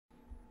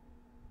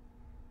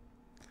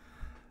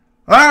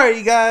Alright,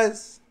 you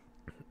guys.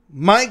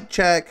 Mic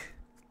check.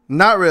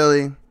 Not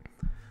really.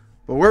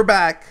 But we're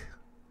back.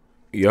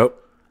 Yep.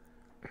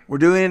 We're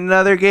doing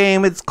another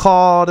game. It's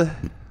called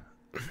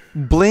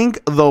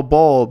Blink the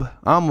Bulb.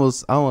 I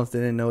almost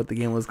didn't know what the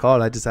game was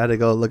called. I just had to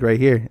go look right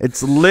here.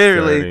 It's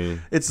literally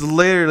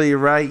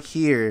right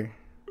here.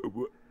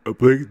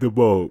 Blink the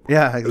bulb.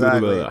 Yeah,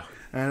 exactly.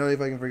 I really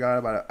fucking forgot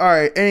about it.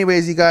 Alright,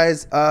 anyways, you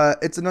guys,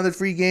 it's another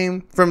free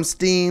game from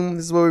Steam.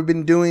 This is what we've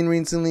been doing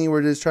recently.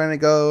 We're just trying to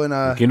go and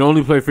we can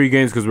only play free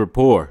games because we're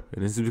poor.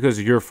 And this is because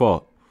of your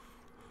fault.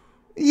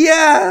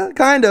 Yeah,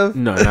 kind of.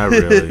 No, not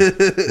really.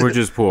 We're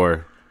just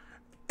poor.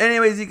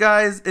 Anyways, you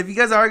guys, if you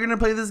guys are gonna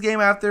play this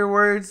game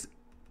afterwards,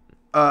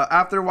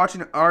 after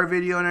watching our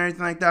video and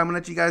everything like that, I'm gonna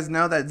let you guys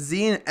know that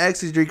Z and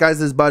X is your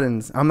guys'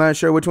 buttons. I'm not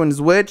sure which one is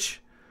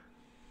which,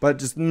 but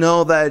just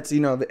know that it's,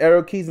 the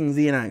arrow keys and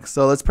Z and X.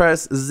 So let's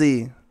press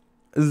Z.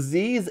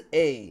 Z is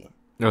A.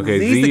 Okay,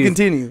 Z is the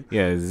continue.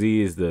 Yeah,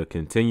 Z is the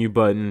continue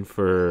button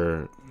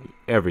for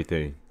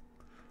everything.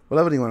 What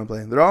level do you want to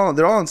play? They're all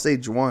on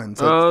stage 1.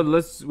 So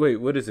let's wait.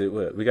 What is it?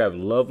 What we got?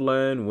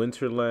 Loveland,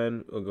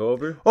 Winterland. We'll go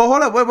over. Oh,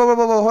 hold up! Wait,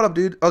 hold up,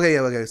 dude. Okay, yeah,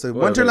 okay. So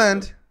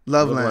Winterland,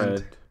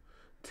 Loveland,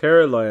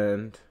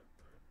 Terraland,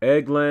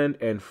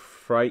 Eggland, and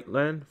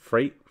Frightland.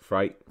 Fright.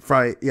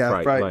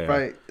 Yeah,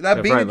 Fright.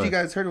 That beat that you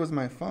guys heard was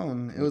my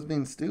phone. It was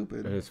being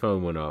stupid. His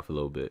phone went off a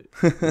little bit,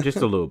 just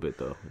a little bit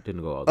though. It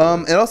didn't go all the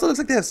way. It also looks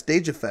like they have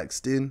stage effects,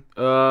 dude.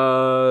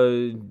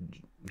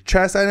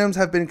 Chest items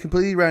have been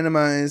completely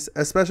randomized.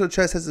 A special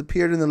chest has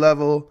appeared in the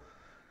level.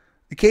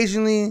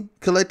 Occasionally,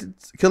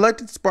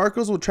 collected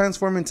sparkles will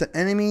transform into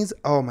enemies.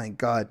 Oh my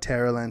god,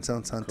 Terraland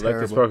sounds terrible.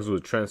 Collected sparkles will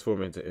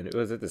transform into enemies.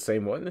 Was it the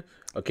same one?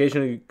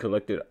 Occasionally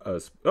collected oh,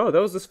 that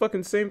was this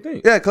fucking same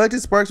thing. Yeah,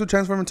 collected sparks will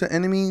transform into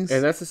enemies.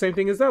 And that's the same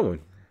thing as that one.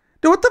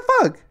 Dude, what the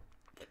fuck?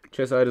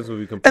 Chest items will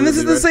be completely and this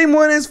is the same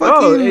one as fucking...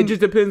 Oh, it just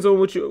depends on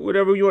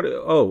whatever you want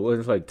to... Oh,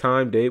 it's like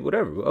time, date,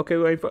 whatever. Okay,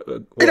 well,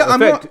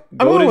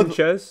 golden with,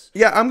 chest?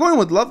 Yeah, I'm going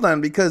with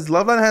Loveland because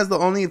Loveland has the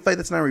only effect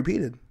that's not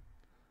repeated.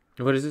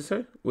 What does it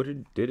say? What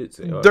did it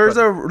say? Dude,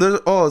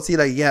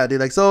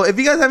 so if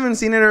you guys haven't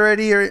seen it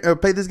already or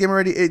played this game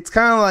already, it's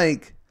kind of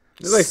like...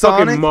 It's like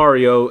Sonic. Fucking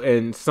Mario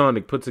and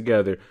Sonic put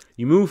together.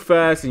 You move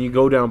fast and you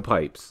go down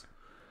pipes.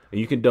 And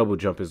you can double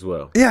jump as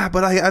well. Yeah,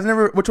 but I've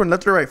never... Which one,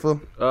 left or right,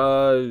 fool?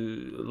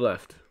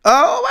 Left.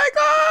 Oh, my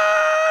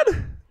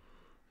God!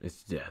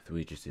 It's death.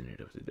 We just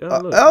ended up...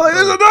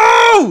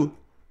 No!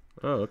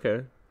 Oh,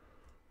 okay.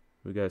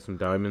 We got some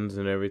diamonds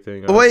and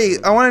everything.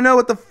 Wait, I want to know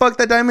what the fuck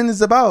that diamond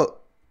is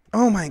about.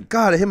 Oh, my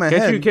God, it hit my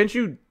head. Can't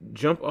you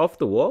jump off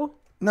the wall?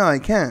 No, I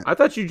can't. I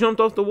thought you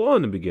jumped off the wall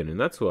in the beginning.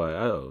 That's why.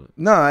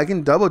 No, I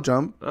can double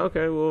jump.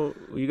 Okay, well,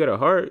 you got a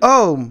heart.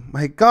 Oh,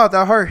 my God,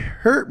 that heart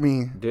hurt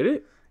me. Did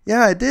it?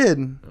 Yeah, I did.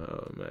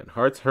 Oh, man.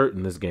 Hearts hurt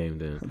in this game,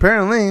 then.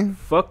 Apparently.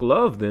 Fuck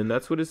love, then.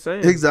 That's what it's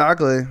saying.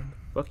 Exactly.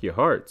 Fuck your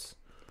hearts.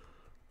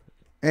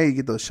 Hey, you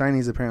get those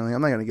shinies, apparently.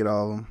 I'm not going to get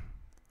all of them.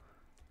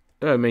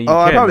 Yeah, man,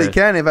 I probably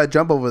can if I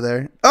jump over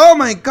there. Oh,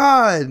 my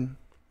God.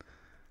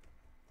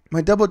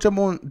 My double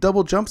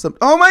jumps up.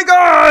 Oh, my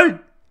God.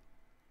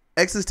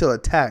 X is to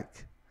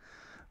attack.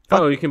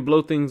 Oh, you can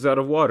blow things out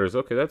of waters.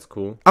 Okay, that's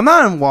cool. I'm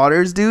not in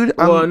waters, dude.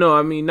 Well, no,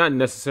 I mean not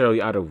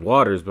necessarily out of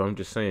waters, but I'm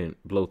just saying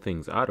blow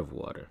things out of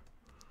water.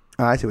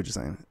 Oh, I see what you're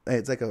saying. Hey,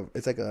 it's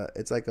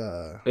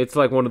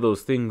like one of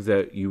those things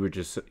that you were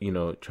just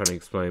trying to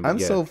explain. I'm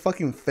so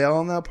fucking fail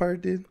on that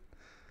part, dude.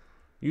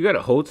 You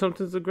gotta hold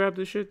something to grab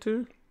this shit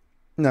too.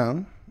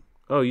 No.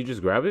 Oh, you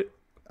just grab it?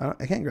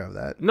 I can't grab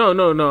that. No.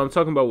 I'm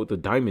talking about with the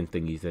diamond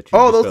thingies that you.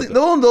 Oh,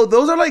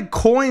 those are like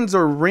coins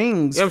or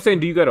rings. Yeah, I'm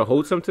saying, do you gotta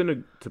hold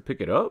something to pick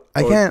it up?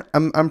 I can't.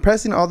 I'm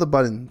pressing all the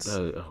buttons.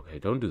 Okay,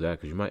 don't do that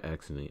because you might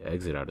accidentally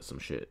exit out of some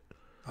shit.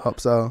 I hope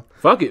so.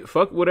 Fuck it.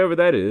 Fuck whatever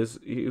that is.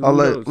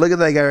 Look at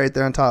that guy right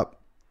there on top.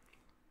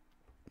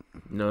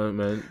 No,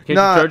 man. Can't you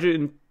charge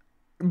it?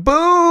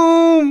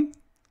 Boom!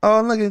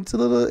 Oh, look, it's a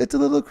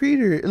little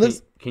creature. It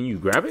looks. Can you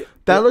grab it?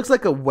 That looks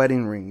like a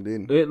wedding ring,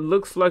 dude. It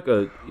looks like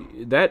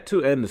that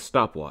too, and the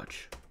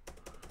stopwatch.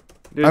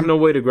 There's no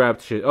way to grab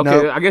shit.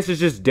 Okay, no. I guess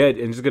it's just dead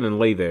and just gonna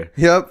lay there.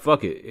 Yep.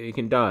 Fuck it. It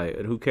can die.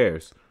 Who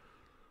cares?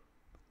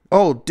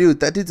 Oh, dude,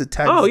 that dude's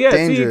attack is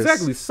dangerous. See,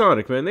 exactly.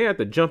 Sonic, man. They had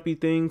the jumpy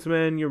things,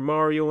 man. You're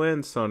Mario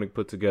and Sonic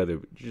put together.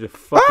 You're just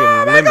fucking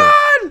lemon.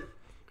 God!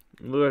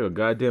 You look like a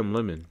goddamn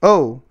lemon.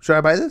 Oh, should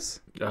I buy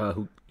this?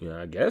 Yeah,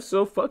 I guess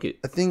so. Fuck it.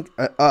 I think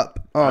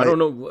up. Oh, I don't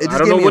know. I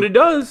don't know what it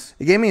does.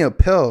 It gave me a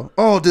pill.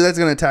 Oh, dude, that's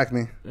gonna attack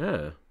me.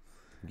 Yeah,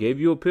 gave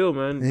you a pill,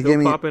 man.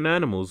 Pill popping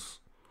animals.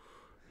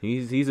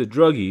 He's a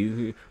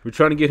druggie. We're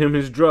trying to get him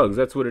his drugs.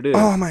 That's what it is.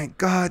 Oh my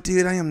God,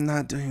 dude, I am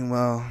not doing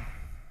well.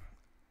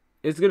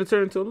 It's gonna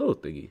turn into a little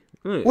thingy.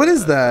 What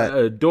is that?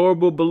 An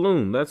adorable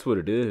balloon. That's what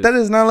it is. That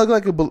does not look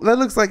like a balloon. That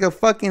looks like a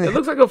fucking. It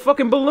looks like a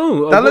fucking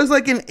balloon. That looks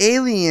like an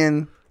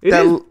alien.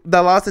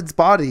 That lost its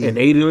body. An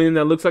alien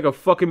that looks like a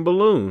fucking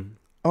balloon.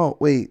 Oh,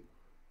 wait.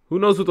 Who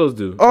knows what those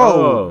do?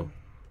 Oh.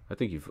 I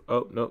think you've...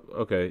 Oh, no.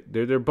 Okay.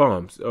 They're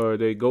bombs. Or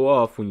they go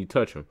off when you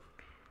touch them.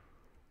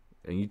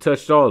 And you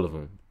touched all of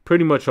them.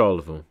 Pretty much all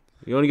of them.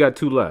 You only got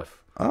 2 left.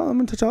 Oh, I'm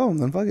gonna touch all of them.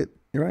 Then fuck it.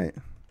 You're right.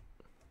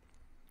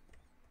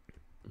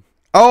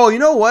 Oh, you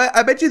know what?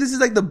 I bet you this is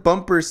like the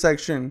bumper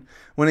section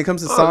when it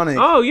comes to Sonic.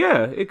 Oh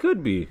yeah, it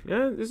could be.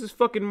 Yeah, this is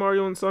fucking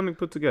Mario and Sonic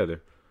put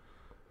together.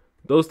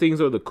 Those things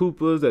are the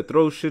Koopas that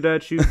throw shit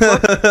at you.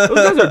 Fuck, those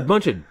guys are a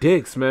bunch of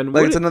dicks, man.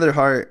 Like, it's another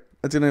heart.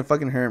 It's gonna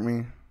fucking hurt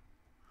me.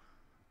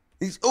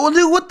 Oh,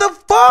 dude, what the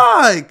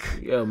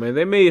fuck? Yeah, man,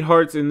 they made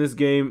hearts in this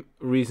game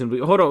reasonably.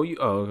 Hold on.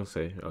 I was gonna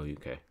say. Oh,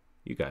 okay.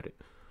 You got it.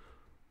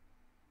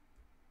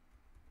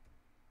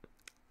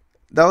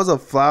 That was a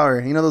flower.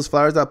 You know those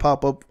flowers that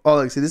pop up? Oh,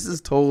 like, see, this is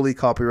totally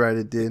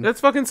copyrighted, dude.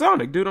 That's fucking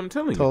Sonic, dude. I'm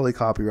telling you. Totally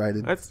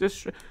copyrighted. That's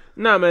just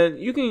nah, man.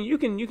 You can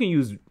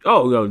use.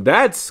 Oh no,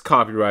 that's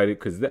copyrighted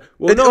because that.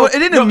 Well, it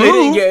didn't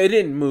move. It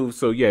didn't move.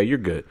 So yeah, you're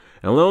good.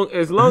 And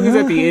as long as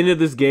at the end of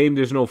this game,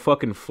 there's no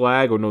fucking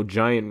flag or no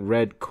giant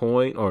red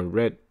coin or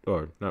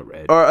not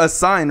red or a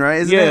sign,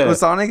 right? Isn't it with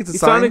Sonic? It's a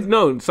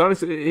sign.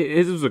 Sonic's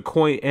his was a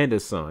coin and a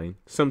sign.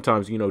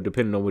 Sometimes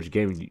depending on which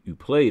game you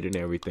played and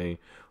everything.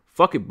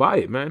 Fuck it, buy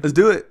it, man. Let's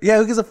do it. Yeah,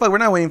 who gives a fuck? We're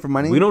not waiting for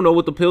money. We don't know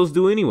what the pills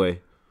do anyway.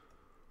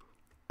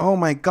 Oh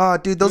my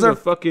god, dude, those are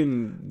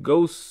fucking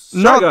ghosts.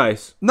 Shy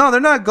Guys. No,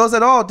 they're not ghosts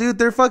at all, dude.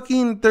 They're Shy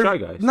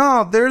Guys.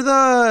 No, they're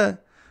the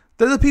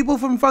people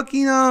from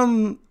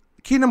fucking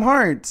Kingdom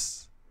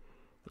Hearts.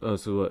 Oh,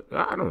 so what?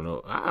 I don't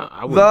know.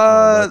 I wouldn't know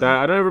about that.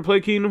 I never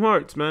played Kingdom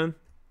Hearts, man.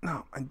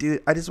 No,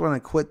 dude, I just want to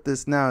quit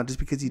this now, just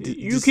because you did.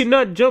 You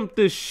cannot jump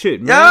this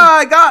shit, man. Yeah,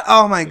 I got.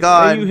 Oh my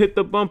god. And you hit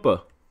the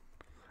bumper.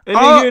 And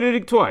then you hit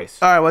it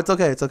twice. All right, well, it's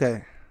okay. It's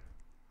okay.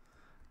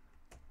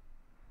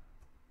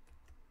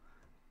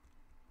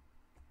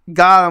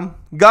 Got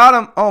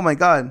him. Oh my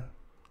god.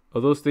 Oh,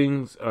 those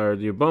things are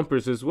your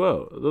bumpers as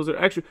well. Those are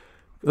actually.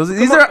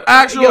 These are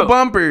actual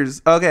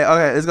bumpers. Okay.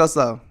 Let's go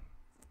slow.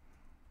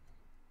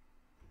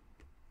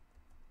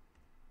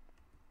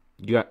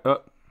 You got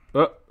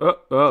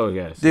oh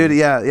yes. Dude,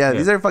 yeah.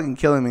 These are fucking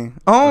killing me.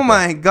 Oh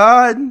my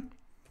god.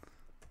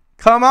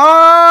 Come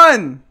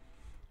on.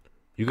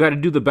 You got to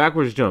do the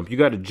backwards jump. You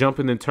got to jump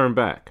and then turn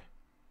back.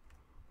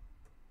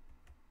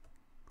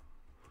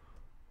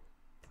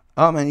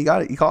 Oh man, you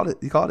got it. You called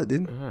it,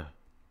 dude. Boom.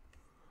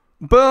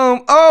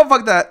 Oh,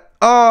 fuck that.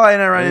 Oh, I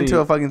ran into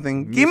a fucking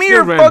thing. Give me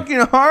your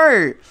fucking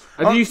heart.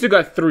 I think you still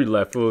got 3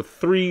 left. Or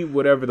 3,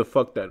 whatever the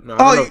fuck that. No,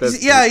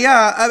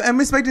 yeah. I'm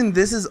expecting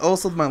this is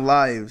also my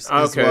lives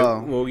as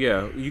well. Well,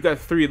 yeah. You got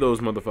 3 of those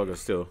motherfuckers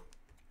still.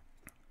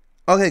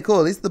 Okay, cool.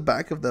 At least the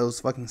back of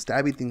those fucking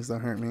stabby things don't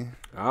hurt me.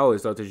 I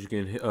always thought that you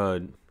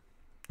can,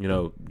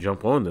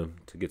 jump on them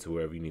to get to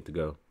wherever you need to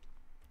go.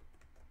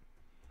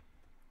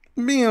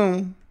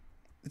 Bam.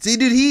 See,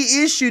 dude,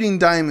 he is shooting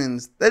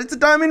diamonds. It's a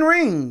diamond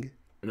ring.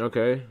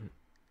 Okay.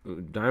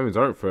 Diamonds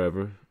aren't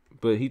forever.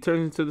 But he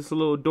turns into this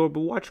little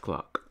adorable watch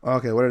clock.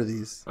 Okay, what are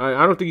these?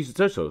 I don't think you should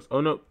touch those.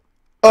 Oh, no.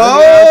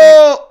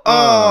 Oh!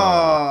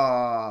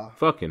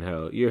 Fucking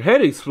hell. Your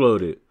head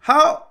exploded.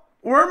 How?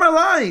 Where are my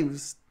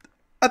lives?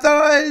 I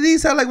thought I at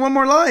least had like one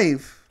more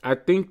life. I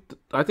think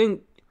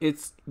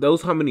it's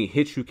those how many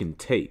hits you can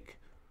take.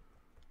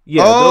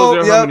 Yeah,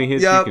 those are how many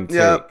hits you can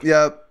take.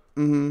 Yep.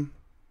 Mm-hmm.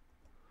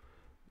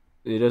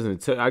 It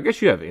doesn't. I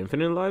guess you have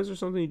infinite lives or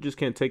something. You just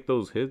can't take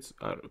those hits.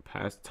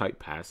 Type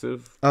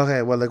passive.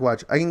 Okay, well, like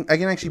watch. I can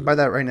actually buy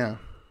that right now.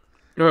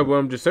 All right, well,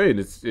 I'm just saying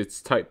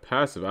it's type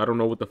passive. I don't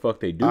know what the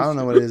fuck they do. I don't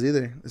know what it is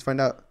either. Let's find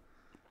out.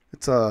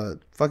 It's a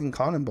fucking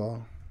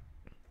cannonball.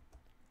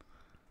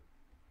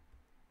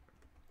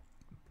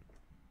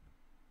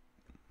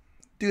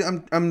 Dude,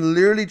 I'm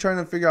literally trying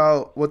to figure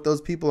out what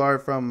those people are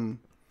from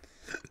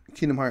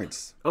Kingdom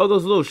Hearts. Oh,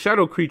 those little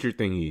shadow creature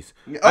thingies.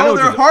 Oh,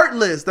 they're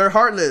heartless. They're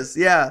heartless.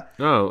 Yeah.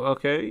 Oh,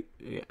 okay.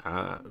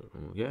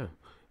 Yeah.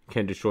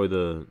 Can't destroy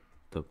the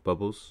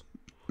bubbles.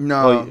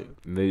 No.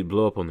 They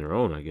blow up on their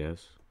own, I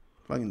guess.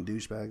 Fucking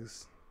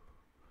douchebags.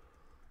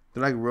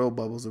 They're like real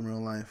bubbles in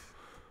real life.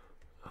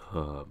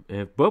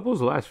 If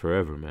bubbles last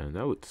forever, man,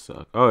 that would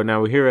suck. Oh,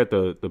 now we're here at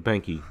the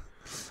banky.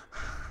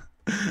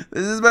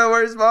 This is my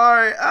worst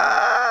part.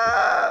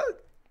 Oh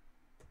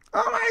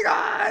my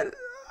god.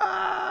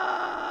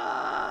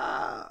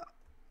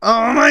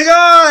 Oh my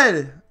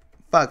god.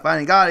 Fuck,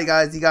 finally got it,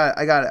 guys. You got it.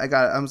 I got it.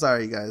 I'm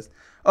sorry, you guys.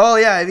 Oh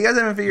yeah, if you guys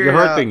haven't figured it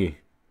out. The heart thingy.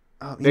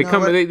 Oh,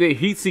 they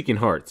heat-seeking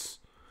hearts.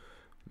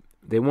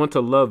 They want to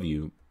love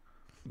you,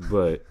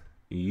 but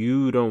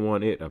you don't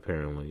want it,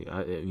 apparently.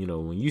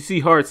 When you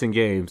see hearts in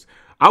games,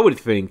 I would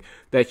think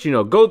that,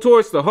 go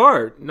towards the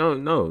heart.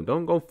 No,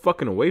 don't go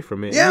fucking away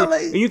from it. Yeah,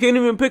 and you can't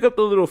even pick up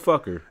the little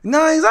fucker.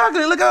 No,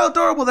 exactly. Look how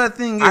adorable that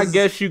thing is. I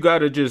guess you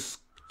gotta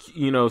just,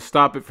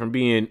 stop it from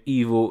being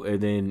evil,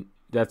 and then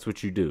that's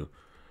what you do.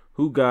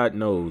 Who God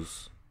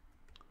knows?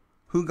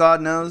 Who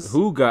God knows?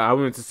 Who God? I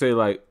wanted to say,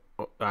 like,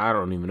 I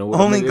don't even know what.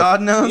 Only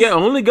God knows? Yeah,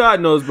 only God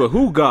knows, but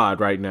who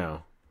God right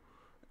now?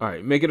 All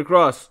right, make it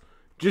across.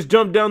 Just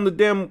jump down the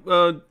damn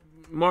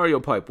Mario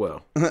pipe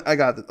well. I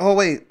got this. Oh,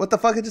 wait. What the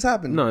fuck had just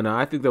happened? No,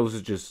 I think those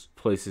are just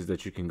places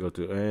that you can go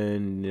to.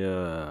 And,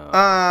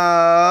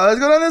 let's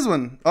go down this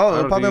one. Oh,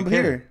 it'll pop up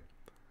here.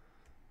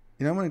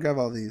 I'm going to grab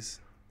all these.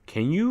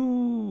 Can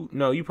you?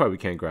 No, you probably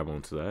can't grab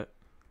onto that.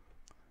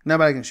 Now,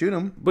 but I can shoot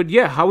him. But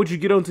yeah, how would you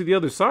get onto the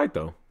other side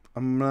though?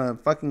 I'm gonna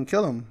fucking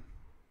kill him.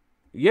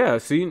 Yeah.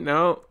 See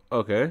now.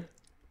 Okay.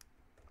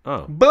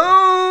 Oh.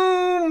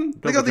 Boom!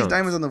 Look at all these jumps.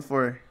 diamonds on the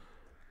floor.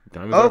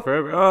 Diamonds are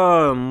forever.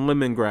 Oh,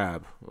 lemon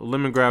grab.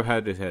 Lemon grab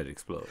had his head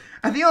explode.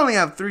 I think I only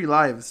have 3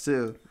 lives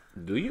too.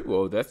 Do you?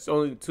 Well, that's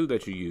only 2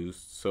 that you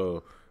used.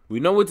 So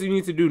we know what you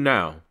need to do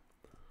now.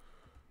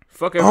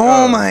 Fuck it.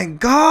 Oh my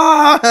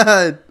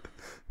god!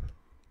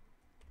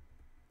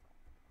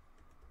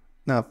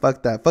 No,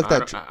 fuck that. Fuck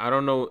that. I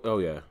don't know. Oh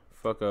yeah.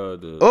 Fuck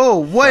the.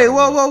 Oh wait!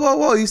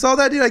 Whoa! You saw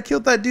that dude? I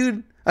killed that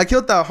dude. I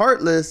killed that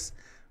Heartless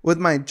with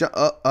my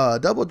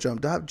double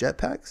jump. Do I have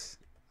jetpacks?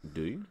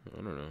 Do you? I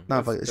don't know.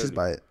 Nah, fuck it. Let's just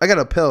buy it. I got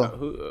a pill.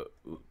 Who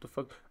the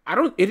fuck? I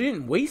don't. It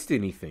didn't waste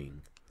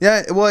anything.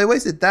 Yeah, well, it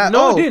wasted that.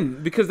 No, it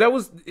didn't, because that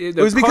was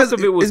the cost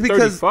of it was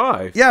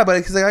 35. Yeah, but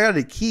because I got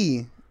a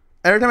key.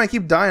 Every time I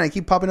keep dying, I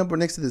keep popping up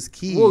next to this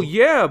key. Well,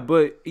 yeah,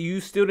 but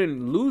you still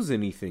didn't lose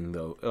anything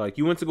though. Like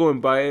you went to go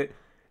and buy it,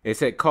 it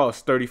said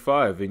cost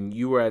 35, and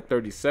you were at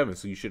 37,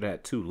 so you should have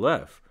had 2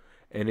 left,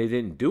 and it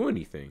didn't do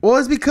anything. Well,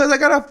 it's because I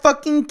got a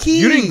fucking key.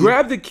 You didn't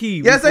grab the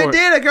key. Yes, I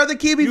did. I grabbed the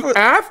key before.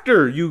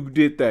 After you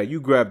did that,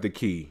 you grabbed the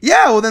key.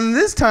 Yeah, well then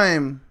this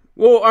time.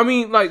 Well, I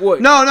mean, like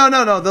what? No.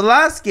 The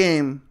last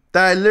game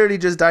that I literally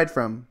just died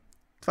from.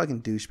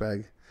 Fucking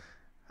douchebag.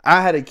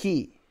 I had a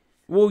key.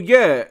 Well,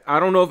 yeah. I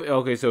don't know if...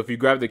 Okay, so if you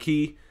grab the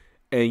key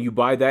and you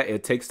buy that,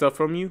 it takes stuff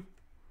from you?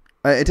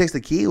 It takes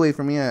the key away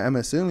from me, I'm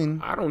assuming.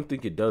 I don't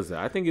think it does that.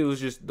 I think it was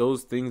just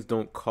those things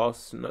don't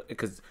cost...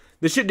 Because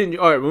the shit didn't...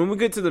 All right, when we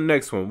get to the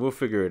next one, we'll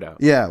figure it out.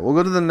 Yeah, we'll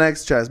go to the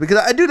next chest.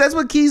 Because, dude, that's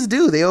what keys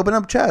do. They open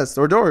up chests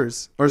or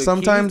doors. Or the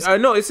sometimes... I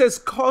know. It says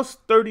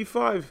cost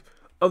 35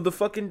 of the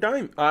fucking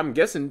dime. I'm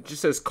guessing it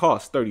just says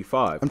cost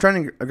 35. I'm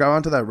trying to go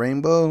onto that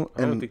rainbow.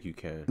 I don't think you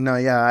can. No,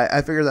 yeah,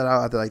 I figured that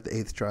out after like the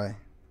 8th try.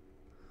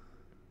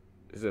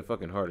 Is it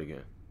fucking hard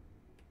again?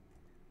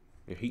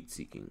 You're heat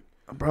seeking.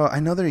 Bro, I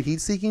know they're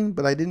heat seeking,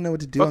 but I didn't know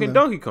what to do. Fucking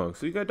Donkey Kong.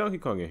 So you got Donkey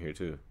Kong in here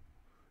too.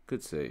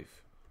 Good save.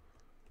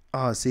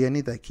 Oh, see, I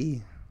need that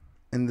key.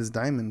 And this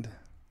diamond.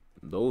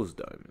 Those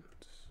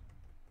diamonds.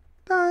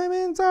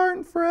 Diamonds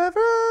aren't forever.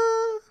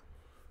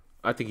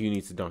 I think you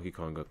need to Donkey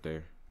Kong up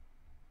there.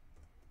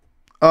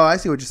 Oh, I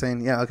see what you're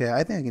saying. Yeah, okay.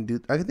 I think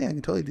I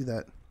can totally do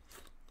that.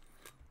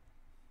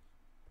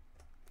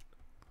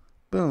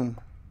 Boom.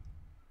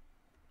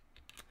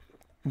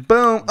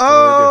 Boom.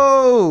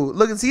 Oh,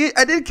 look and see.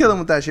 I did kill him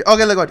with that shit.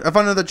 Okay, look, watch. I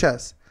found another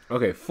chest.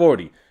 Okay,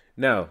 40.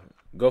 Now,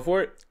 go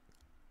for it.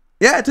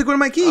 Yeah, I took one of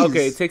my keys.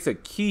 Okay, it takes a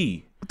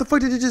key. What the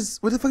fuck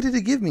did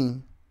it give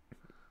me?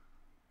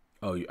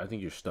 Oh, I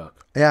think you're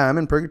stuck. Yeah, I'm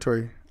in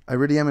purgatory. I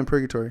really am in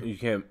purgatory. You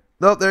can't.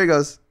 Nope, there he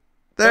goes.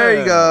 There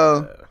you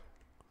go.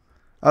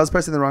 I was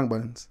pressing the wrong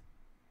buttons.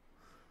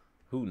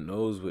 Who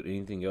knows what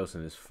anything else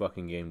in this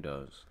fucking game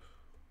does?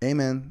 Hey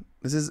man,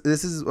 this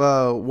is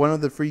one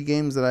of the free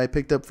games that I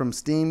picked up from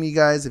Steam. You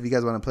guys, if you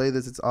guys want to play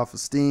this, it's off of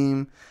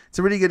Steam. It's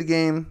a really good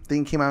game.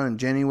 Thing came out in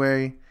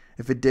January.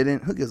 If it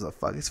didn't, who gives a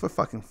fuck? It's for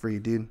fucking free,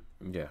 dude.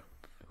 Yeah,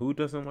 who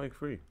doesn't like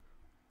free?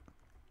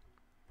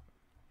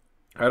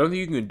 I don't think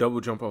you can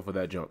double jump off of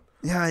that jump.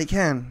 Yeah, I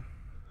can.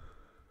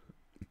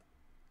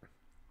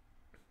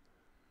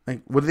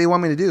 Like, what do they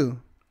want me to do?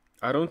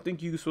 I don't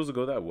think you're supposed to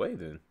go that way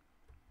then.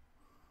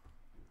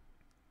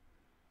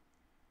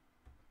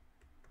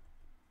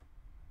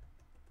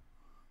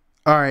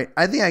 All right,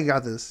 I think I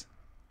got this.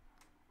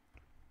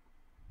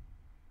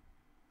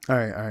 All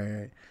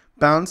right.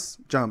 Bounce,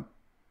 jump.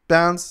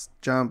 Bounce,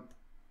 jump.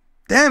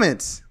 Damn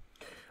it.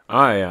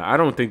 Yeah, I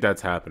don't think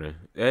that's happening.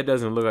 It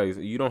doesn't look like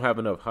you don't have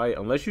enough height.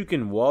 Unless you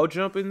can wall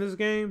jump in this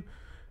game,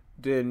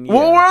 then yeah.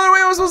 Well, what other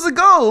way am I supposed to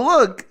go?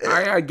 Look.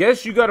 I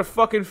guess you got to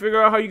fucking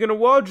figure out how you're going to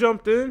wall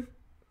jump then.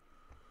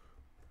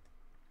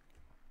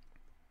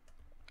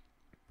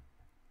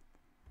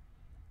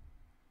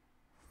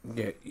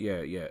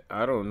 Yeah.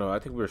 I don't know. I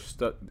think we're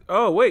stuck.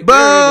 Oh, wait.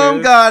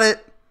 Boom, got it.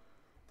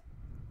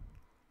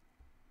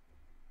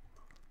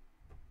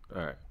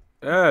 All right.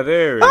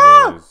 There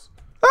it is.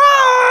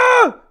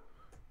 Ah!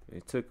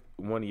 It took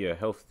one of your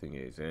health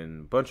thingies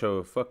and a bunch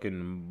of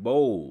fucking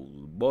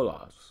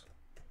bolas.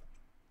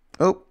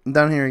 Oh, I'm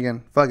down here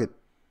again. Fuck it.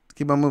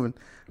 Keep on moving.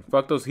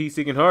 Fuck those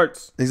heat-seeking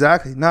hearts.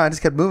 Exactly. No, I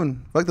just kept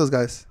moving. Fuck those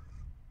guys.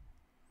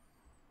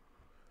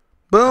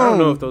 Boom. I don't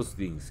know if those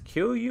things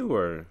kill you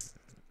or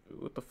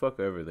what the fuck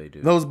ever they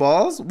do. Those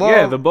balls? Well,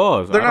 yeah, the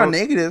balls. They're not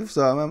negative,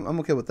 so I'm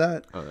okay with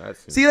that. Oh,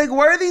 that's See, like,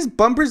 why are these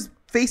bumpers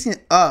facing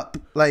up?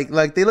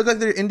 Like they look like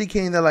they're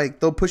indicating that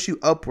like they'll push you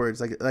upwards,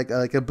 like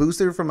a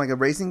booster from like a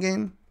racing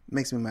game.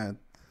 Makes me mad.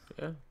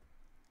 Yeah.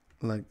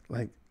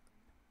 Like,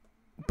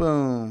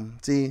 boom.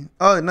 See?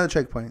 Oh, another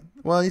checkpoint.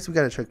 Well, at least we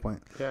got a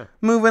checkpoint. Yeah.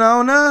 Moving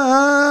on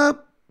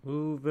up.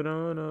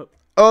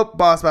 Oh,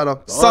 boss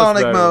battle.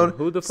 Sonic mode.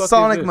 Who the fuck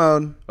Sonic is this?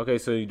 mode. Okay,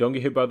 so you don't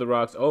get hit by the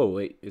rocks. Oh,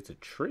 wait. It's a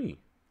tree.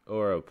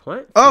 Or a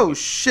plant? Oh,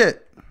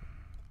 shit.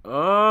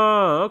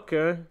 Oh,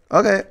 okay.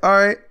 Okay, all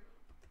right.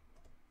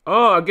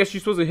 Oh, I guess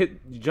you're supposed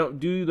to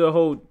do the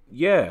whole,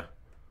 yeah.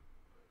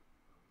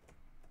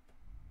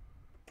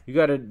 You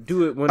got to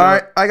do it when... All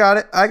right, I got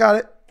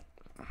it.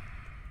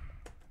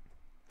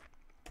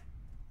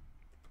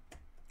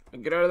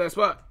 Get out of that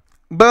spot.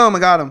 Boom, I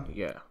got him.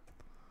 Yeah.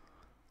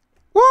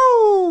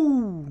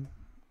 Woo!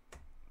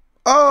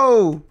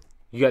 Oh!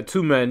 You got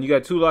 2 men. You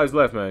got 2 lives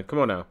left, man. Come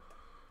on now.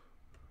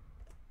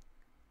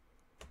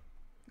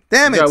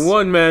 Damn it. You got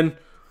 1 man.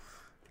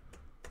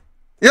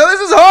 Yo,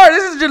 this is hard.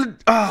 This is just.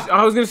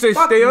 I was going to say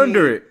stay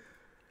under it.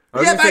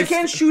 Yeah, but I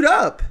can't shoot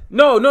up.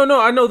 No.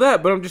 I know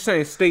that, but I'm just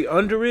saying stay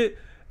under it.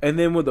 And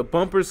then when the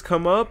bumpers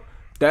come up,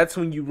 that's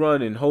when you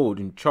run and hold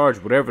and charge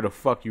whatever the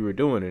fuck you were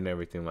doing and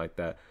everything like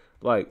that.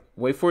 Like,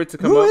 wait for it to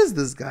come up. Who is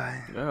this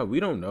guy? We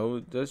don't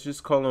know. Let's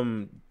just call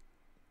him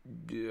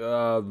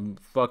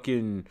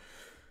fucking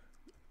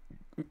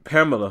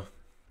Pamela.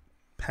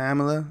 Damn,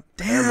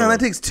 that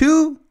takes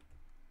 2.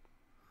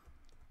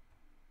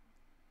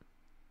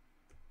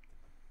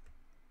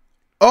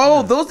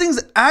 Oh, those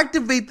things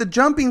activate the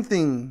jumping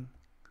thing.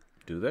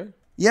 Do they?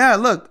 Yeah,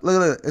 look.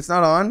 It's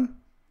not on.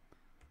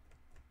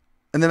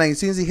 And then like, as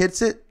soon as he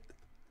hits it,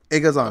 it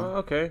goes on.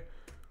 Okay.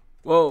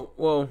 Well.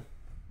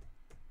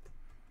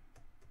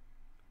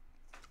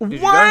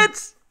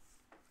 What?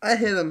 I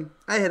hit him.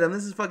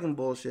 This is fucking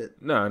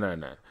bullshit. No.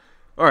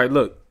 All right,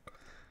 look.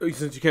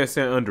 Since you can't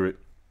stand under it.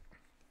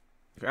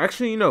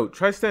 Actually,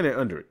 try standing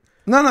under it.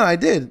 No, I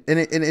did. And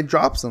it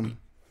drops him.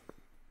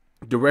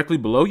 Directly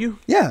below you?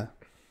 Yeah.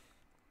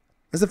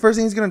 That's the first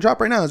thing he's going to drop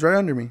right now. It's right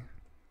under me.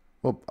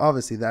 Well,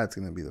 obviously, that's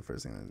going to be the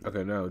first thing.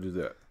 Okay, now do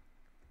that.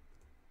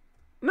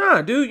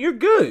 Nah, dude, you're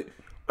good.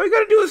 All you got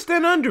to do is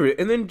stand under it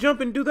and then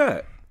jump and do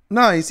that.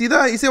 No, you see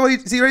that? You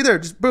see right there?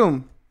 Just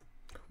boom.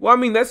 Well, I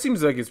mean, that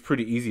seems like it's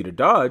pretty easy to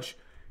dodge.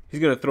 He's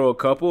going to throw a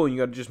couple and you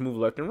got to just move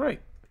left and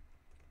right.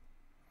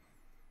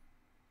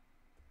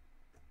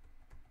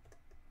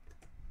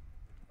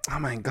 Oh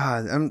my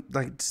God. I'm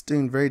like just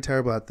doing very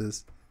terrible at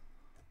this.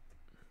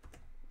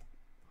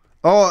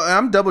 Oh,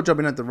 I'm double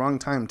jumping at the wrong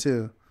time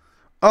too.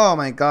 Oh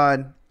my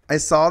God. I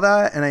saw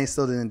that and I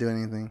still didn't do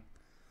anything.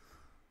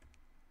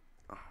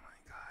 Oh my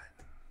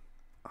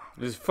God.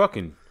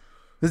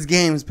 This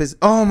game's pissed.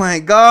 Oh my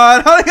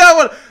God. Oh my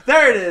God.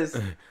 There it is.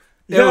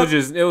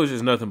 It was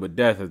just nothing but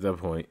death at that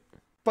point.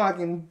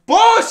 Fucking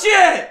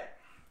bullshit.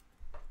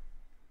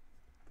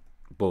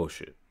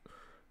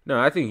 No,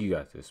 I think you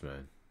got this,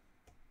 man.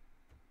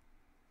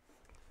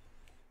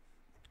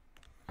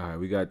 All right,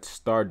 we got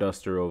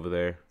Starduster over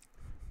there.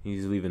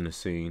 He's leaving the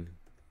scene.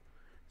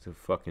 He's a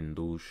fucking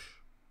douche.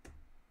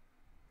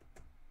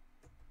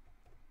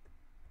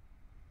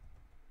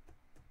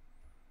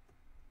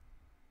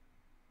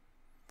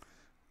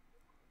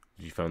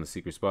 Did you find the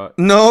secret spot?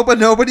 No, but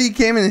nobody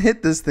came and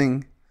hit this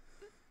thing.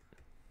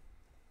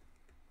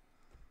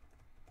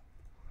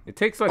 It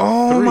takes like 3.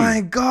 My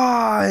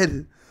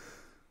God.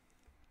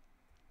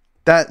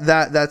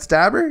 That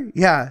stabber?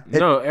 Yeah.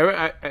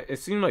 It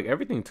seemed like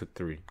everything took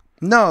 3.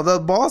 No, the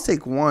balls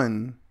take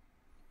 1.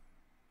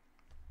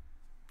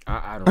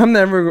 I don't.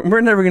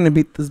 We're never gonna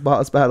beat this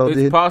boss battle, it's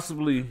dude.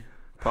 Possibly.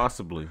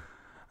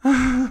 What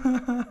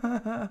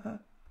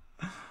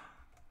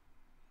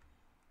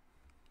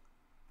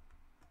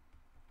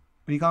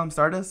do you call him,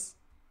 Stardust?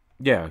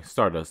 Yeah,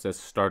 Stardust. That's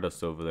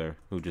Stardust over there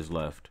who just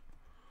left.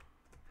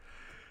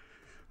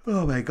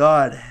 Oh my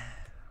God.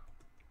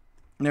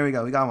 There we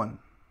go. We got one.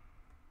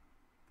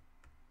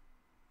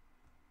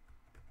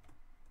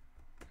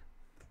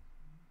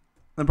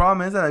 The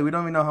problem is that we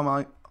don't even know how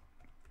long.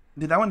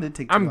 Dude, that one did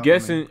take. I'm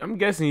guessing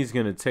he's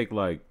gonna take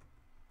like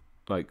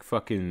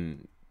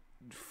fucking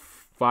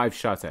 5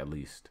 shots at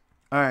least.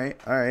 All right.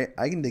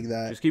 I can dig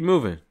that. Just keep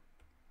moving.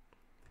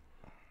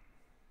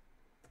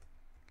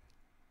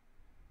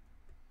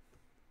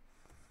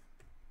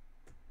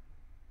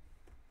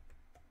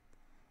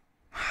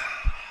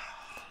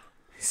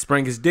 He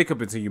sprang his dick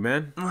up into you,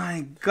 man.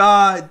 My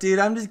God, dude,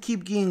 I'm just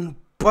keep getting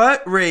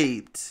butt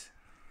raped.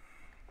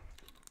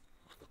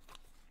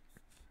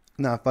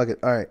 Nah, fuck it.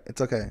 All right, it's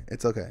okay.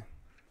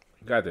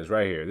 Got this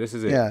right here. This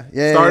is it. Yeah.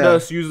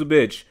 Stardust, use the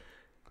bitch,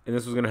 and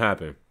this was gonna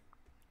happen.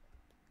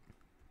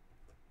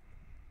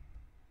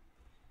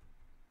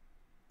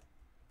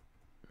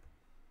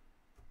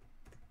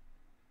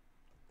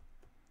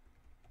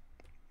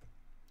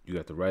 You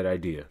got the right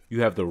idea.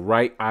 You have the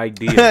right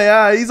idea.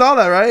 Yeah, you saw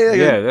that, right?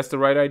 Yeah, that's the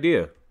right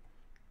idea.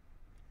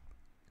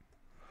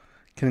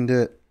 Couldn't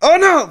do it. Oh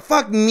no,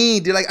 fuck me,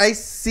 dude. Like I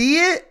see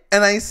it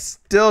and I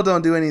still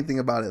don't do anything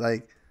about it.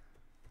 Like,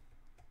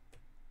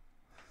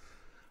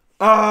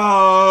 you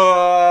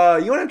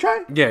want to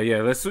try?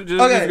 Yeah. Let's switch.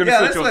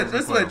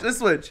 Let's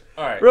switch.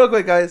 All right, real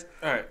quick, guys.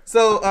 All right.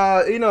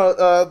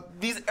 So,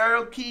 these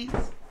arrow keys.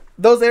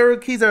 Those arrow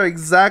keys are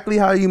exactly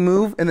how you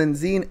move, and then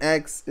Z and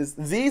X is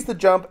Z is to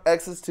jump,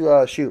 X is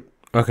to shoot.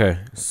 Okay,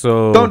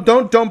 so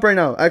don't brain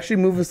out. Actually,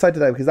 move aside to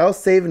that because I'll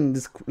save and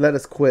just let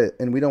us quit,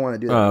 and we don't want to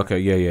do that. Oh, okay,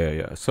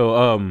 yeah.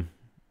 So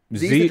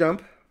Z is to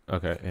jump.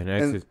 Okay, and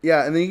X is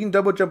and then you can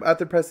double jump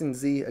after pressing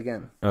Z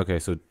again. Okay,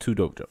 so 2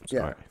 dope jumps.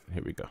 Yeah. All right,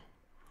 here we go.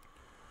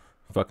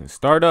 Fucking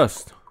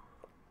Stardust.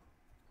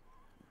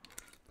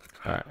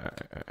 All right.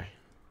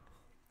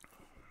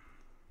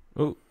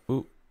 Ooh.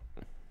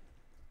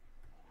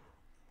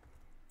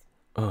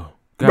 Oh,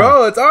 God.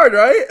 Bro, it's hard,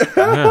 right?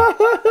 Yeah.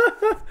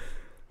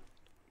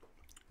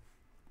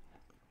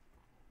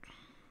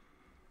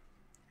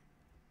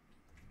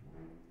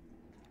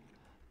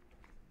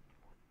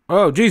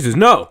 Oh, Jesus,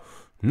 no.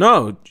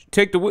 No,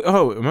 take the wheel.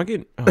 Oh, am I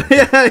getting... Oh,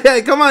 yeah,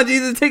 come on,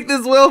 Jesus, take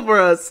this wheel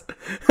for us.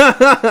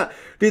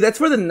 Dude, that's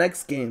for the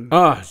next game.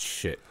 Oh,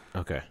 shit.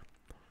 Okay.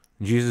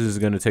 Jesus is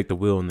going to take the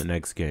wheel in the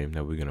next game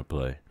that we're going to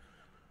play.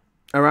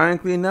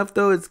 Ironically enough,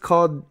 though, it's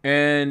called...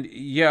 And,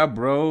 yeah,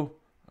 bro,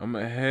 I'm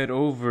going to head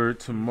over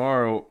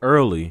tomorrow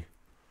early.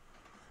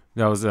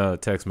 That was a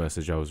text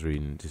message I was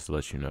reading, just to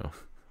let you know.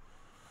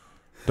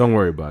 Don't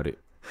worry about it.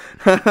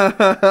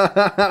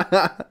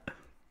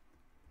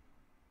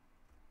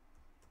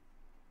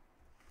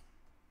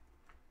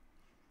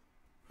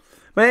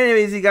 But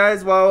anyways, you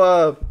guys,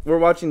 while we're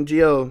watching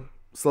Geo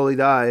slowly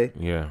die,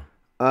 Yeah.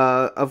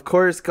 Of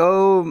course,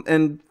 go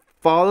and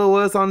follow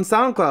us on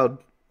SoundCloud.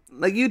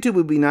 Like, YouTube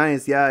would be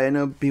nice. Yeah, I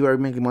know people are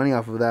making money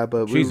off of that,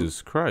 but...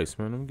 Jesus Christ,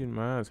 man. I'm getting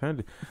my ass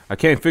handed. I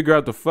can't figure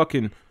out the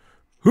fucking...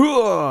 Hit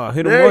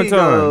him There one you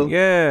time. go.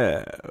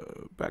 Yeah.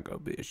 Back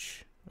up,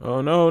 bitch.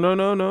 Oh, no.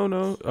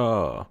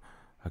 Oh,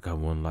 I got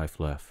one life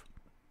left.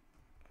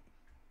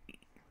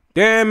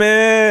 Damn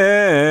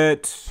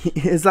it.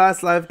 His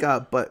last life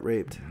got butt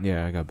raped.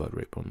 Yeah, I got butt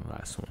raped on the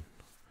last one.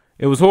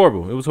 It was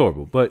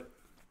horrible. But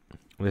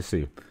let's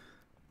see.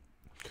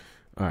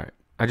 All right.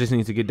 I just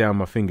need to get down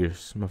my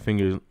fingers. My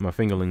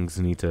fingerlings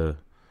need to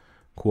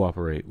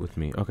cooperate with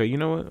me. Okay, you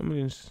know what? I'm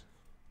going to just...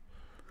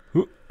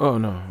 Oh,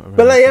 no.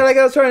 But, like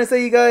I was trying to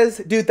say, you guys...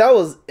 Dude, that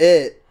was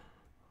it.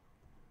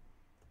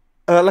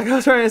 Like I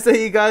was trying to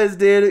say, you guys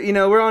did... You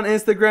know, we're on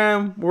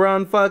Instagram. We're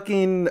on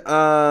fucking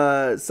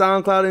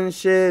SoundCloud and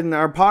shit. And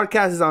our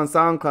podcast is on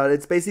SoundCloud.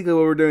 It's basically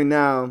what we're doing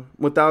now.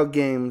 Without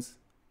games.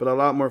 But a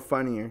lot more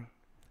funnier.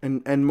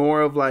 And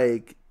more of,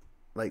 like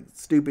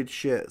stupid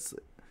shit.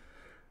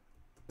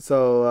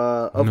 So,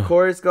 of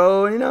course,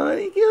 go, you know,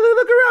 you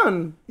look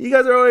around. You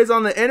guys are always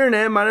on the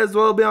internet. Might as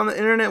well be on the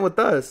internet with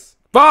us.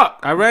 Fuck!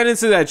 I ran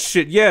into that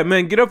shit. Yeah,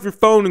 man, get off your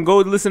phone and go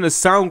listen to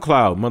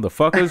SoundCloud,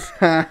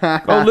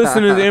 motherfuckers. Go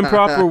listen to the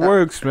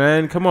ImproperWorks,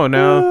 man. Come on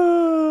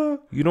now.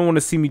 You don't want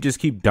to see me just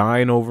keep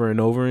dying over and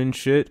over and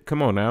shit.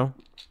 Come on now.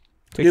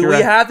 Dude, we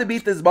have to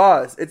beat this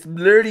boss. It's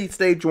literally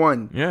stage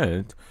 1.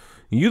 Yeah.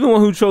 You the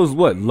one who chose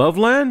what?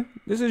 Loveland?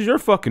 This is your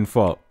fucking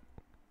fault.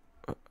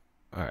 All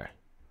right.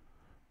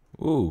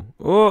 Ooh.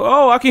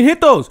 Oh, I can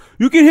hit those.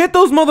 You can hit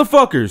those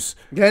motherfuckers.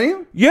 Can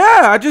you?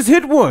 Yeah, I just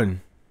hit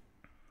one.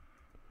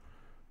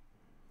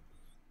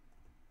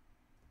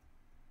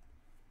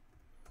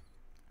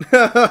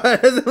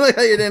 It doesn't look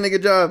like you're doing a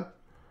good job.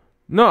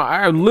 No,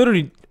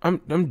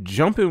 I'm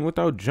jumping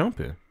without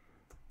jumping.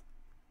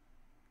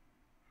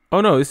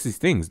 Oh no, it's these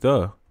things,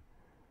 duh.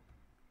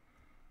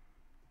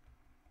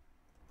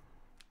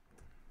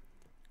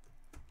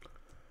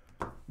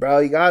 Bro,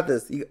 you got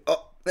this.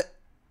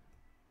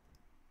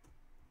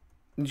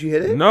 Did you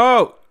hit it?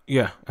 No.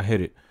 Yeah, I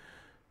hit it.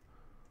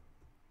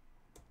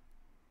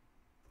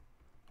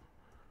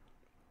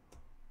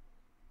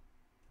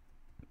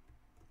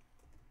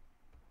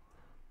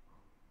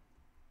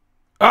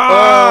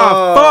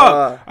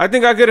 Fuck. I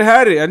think I could have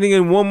had it. I think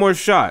in one more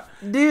shot.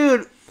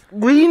 Dude,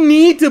 we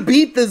need to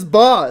beat this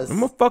boss. I'm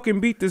gonna fucking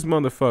beat this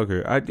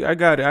motherfucker. I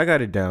got it. I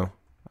got it down.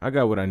 I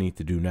got what I need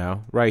to do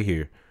now. Right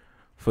here.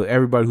 For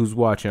everybody who's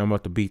watching, I'm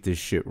about to beat this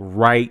shit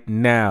right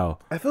now.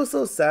 I feel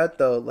so sad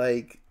though,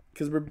 like,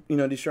 because we're, you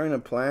know, destroying a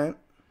plant.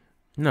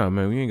 No,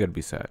 man, we ain't gotta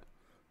be sad.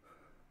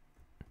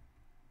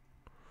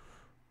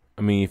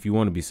 I mean, if you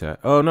want to be sad.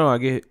 Oh no,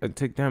 I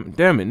take damage.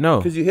 Damn it, no.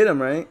 Because you hit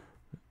him, right?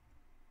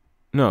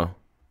 No,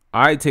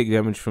 I take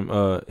damage from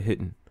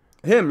hitting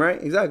him,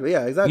 right? Exactly.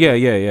 Yeah, exactly. Yeah.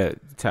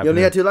 You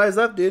only had 2 lives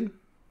left, dude.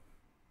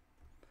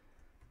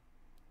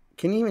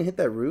 Can you even hit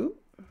that root?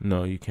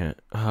 No, you can't.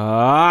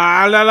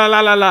 La.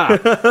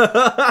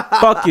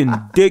 Fucking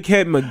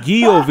dickhead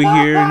McGee over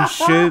here and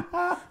shit.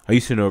 I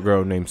used to know a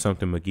girl named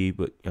something McGee,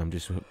 but I'm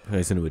just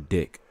replacing it with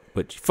Dick.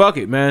 But fuck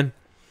it, man.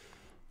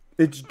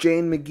 It's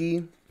Jane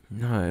McGee.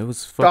 No, it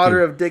was fucking...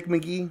 Daughter of Dick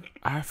McGee.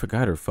 I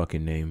forgot her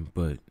fucking name,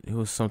 but it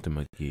was something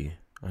McGee.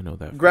 I know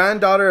that.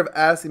 Granddaughter of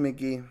Assy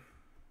McGee.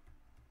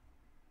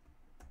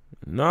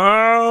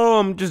 No,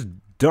 I'm just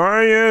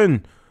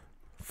dying.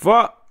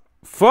 Fuck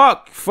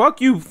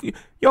you.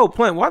 Yo,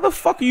 Plant, why the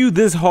fuck are you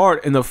this hard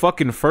in the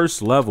fucking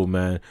first level,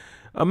 man?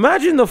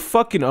 Imagine the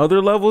fucking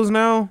other levels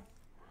now.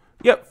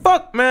 Yeah,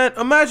 fuck, man.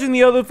 Imagine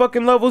the other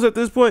fucking levels at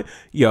this point.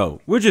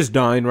 Yo, we're just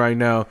dying right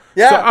now.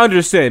 Yeah. So I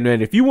understand,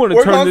 man. If you want to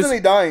turn this... We're constantly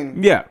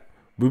dying. Yeah.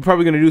 We're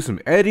probably going to do some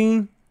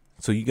editing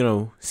so you're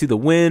going to see the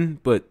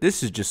win, but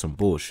this is just some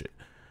bullshit.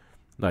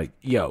 Like,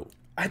 yo.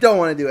 I don't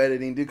want to do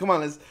editing, dude. Come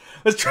on,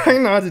 let's try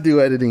not to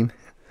do editing.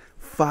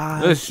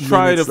 5 Let's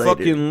try to later.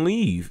 fucking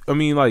leave. I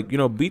mean, like, you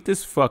know, beat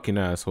this fucking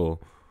asshole.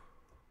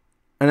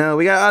 I know,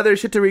 we got other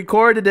shit to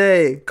record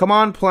today. Come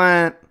on,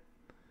 Plant.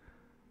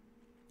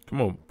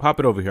 Come on, pop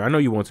it over here. I know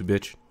you want to,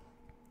 bitch.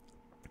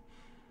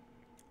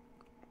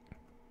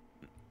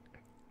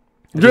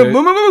 Okay.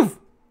 Move.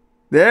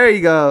 There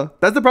you go.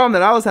 That's the problem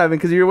that I was having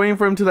because you were waiting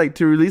for him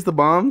to release the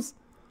bombs.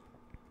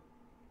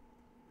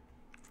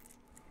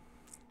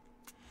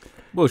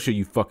 Bullshit,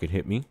 you fucking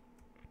hit me.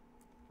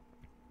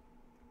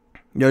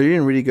 Yo, you're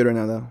doing really good right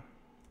now, though.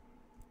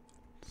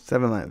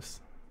 7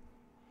 lives.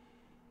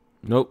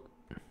 Nope.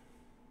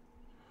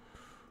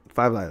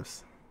 5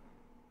 lives.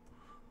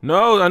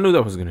 No, I knew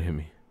that was gonna hit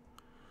me.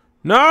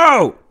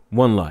 No!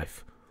 1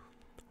 life.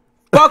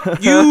 Fuck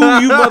you,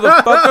 you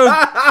motherfucker.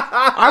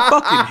 I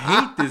fucking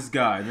hate this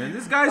guy, man.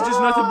 This guy's just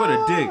nothing but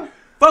a dick.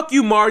 Fuck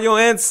you, Mario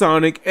and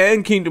Sonic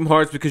and Kingdom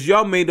Hearts, because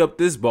y'all made up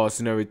this boss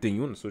and everything.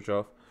 You want to switch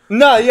off?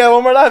 No, yeah,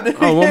 1 more life.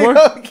 Oh, 1 more?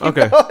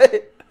 Okay.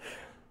 Going.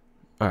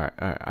 All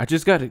right. I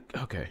just got to...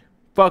 Okay.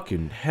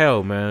 Fucking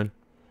hell, man.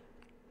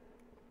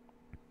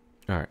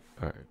 All right.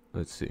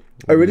 Let's see.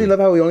 I really love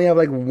how we only have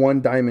like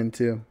 1 diamond,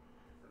 too.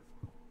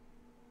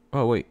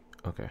 Oh, wait.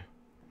 Okay.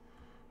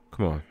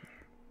 Come on.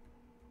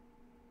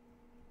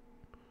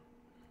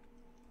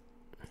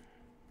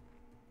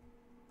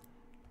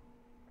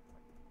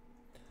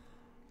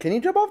 Can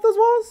you jump off those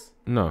walls?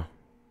 No.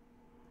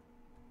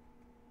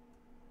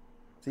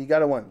 So you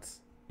got it once.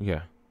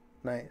 Yeah.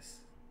 Nice.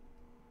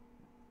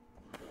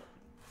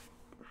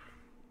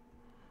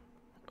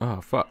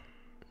 Oh, fuck.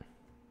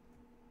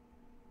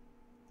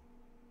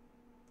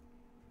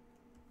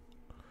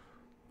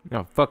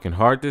 How fucking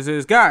hard this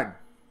is. God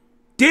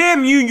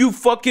damn you, you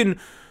fucking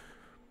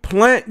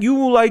plant.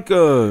 You like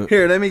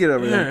Here, let me get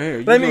over there.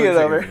 Here, let me get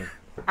over.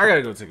 I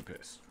gotta go take a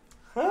piss.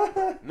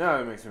 Now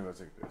it makes me go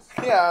take a piss.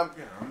 Yeah,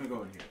 I'm gonna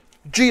go in here.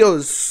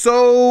 Geo's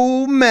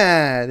so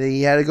mad that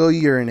he had to go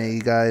urinate,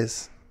 you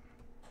guys.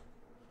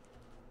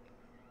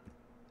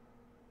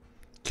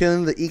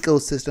 Killing the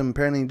ecosystem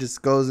apparently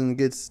just goes and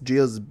gets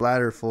Geo's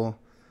bladder full.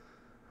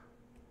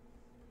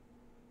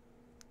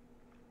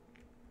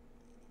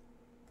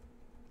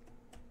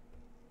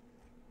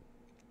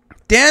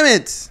 Damn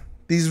it!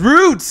 These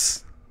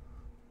roots!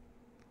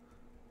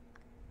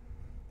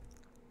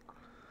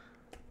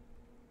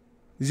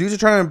 These dudes are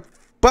trying to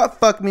butt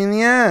fuck me in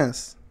the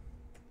ass.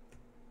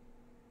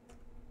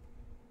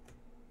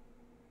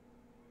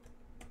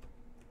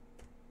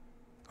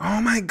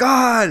 Oh my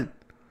god!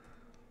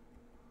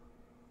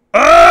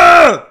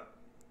 Ah!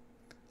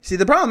 See,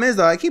 the problem is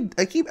though, I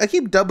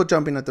keep double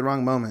jumping at the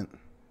wrong moment.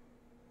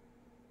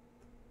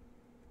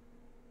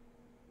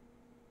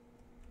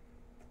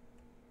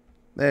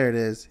 There it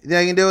is. You think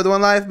I can do it with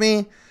 1 life,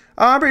 me?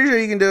 Oh, I'm pretty sure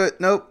you can do it.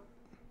 Nope.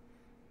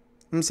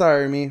 I'm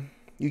sorry, me.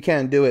 You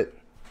can't do it.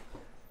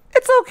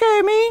 It's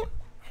okay, me.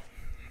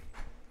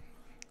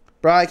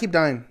 Bro, I keep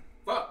dying.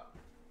 Fuck.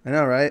 I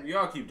know, right?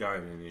 Y'all keep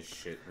dying in this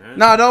shit, man.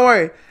 No, don't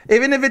worry.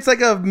 Even if it's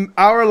like a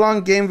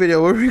hour-long game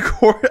video, we'll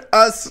record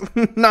us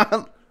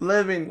not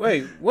living.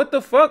 Wait, what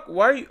the fuck?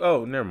 Why are you...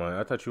 Oh, never mind.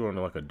 I thought you were on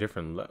like a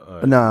different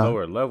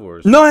lower level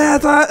or something. No, yeah,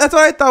 that's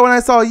what I thought when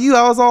I saw you.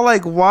 I was all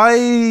like,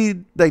 why?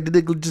 Like, did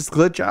it just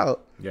glitch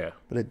out? Yeah.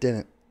 But it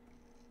didn't.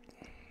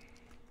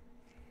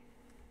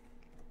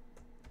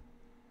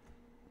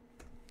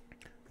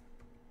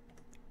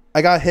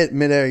 I got hit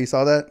midair. You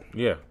saw that?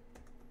 Yeah.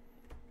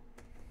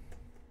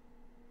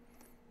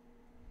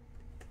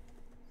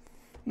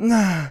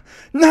 Nah,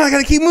 I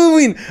gotta keep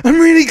moving. I'm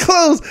really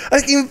close. I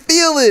can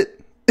feel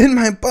it in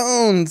my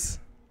bones.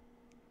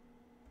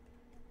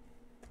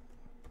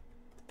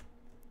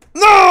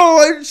 No,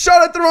 I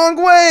shot it the wrong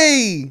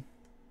way.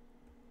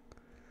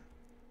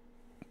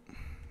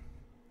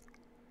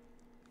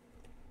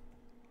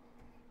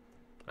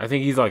 I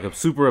think he's like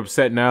super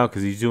upset now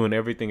because he's doing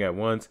everything at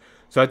once.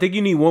 So I think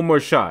you need 1 more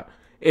shot.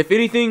 If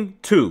anything,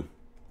 2.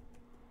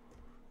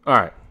 All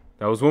right.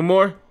 That was 1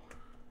 more.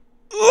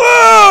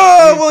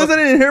 Whoa! Well, I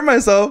didn't hear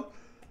myself.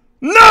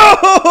 No!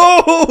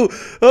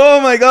 Oh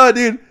my god,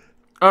 dude.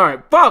 All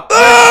right. Fuck.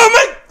 Oh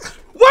my!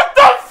 What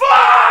the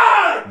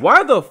fuck?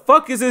 Why the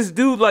fuck is this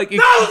dude like...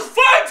 That was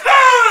 5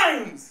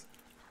 times!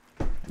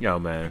 Yo,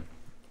 man.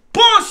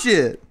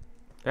 Bullshit.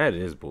 That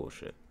is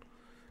bullshit.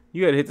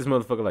 You gotta hit this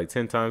motherfucker like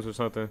 10 times or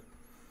something.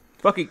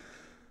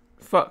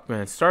 Fuck,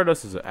 man.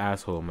 Stardust is an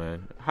asshole,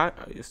 man.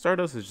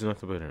 Stardust is just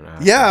nothing but an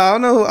asshole. Yeah, I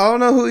don't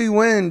know who he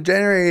went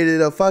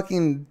generated a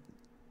fucking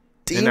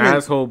demon. An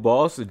asshole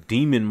boss, a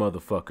demon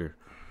motherfucker.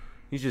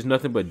 He's just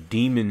nothing but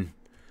demon.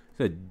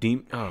 He's a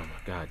demon. Oh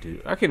my god,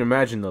 dude. I can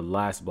imagine the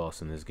last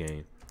boss in this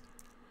game.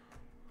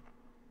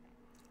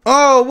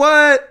 Oh,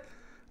 what?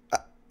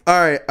 All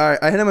right.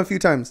 I hit him a few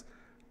times.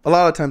 A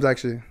lot of times,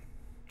 actually.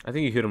 I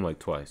think you hit him like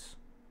twice.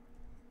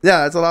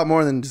 Yeah, that's a lot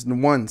more than just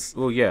once.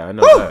 Well, yeah, I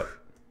know Woo! that.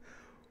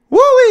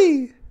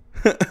 Woo-wee!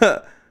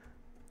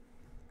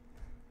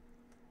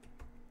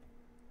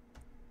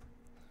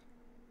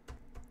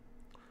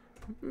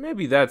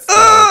 Maybe that's the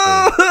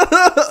whole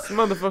thing. This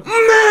motherfucker.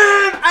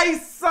 Man, I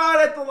saw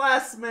it at the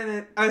last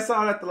minute.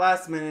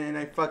 And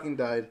I fucking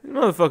died.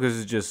 Motherfuckers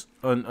is just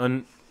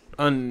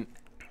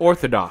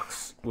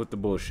unorthodox with the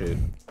bullshit.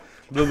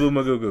 Blue Boo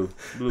Magoo.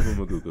 Blue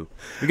Boo Magoo.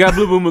 We got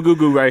Blue Boo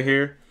Magoo right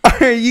here.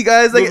 Alright, you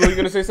guys, like, Blue Boo, you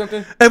gonna say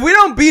something? If we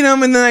don't beat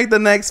him in the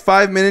next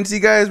 5 minutes, you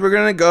guys, we're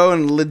gonna go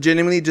and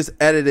legitimately just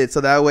edit it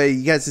so that way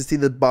you guys can see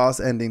the boss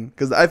ending.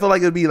 Because I feel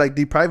like it would be like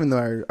depriving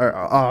our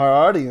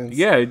audience.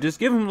 Yeah, just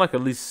give him like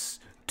at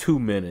least 2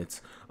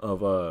 minutes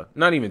of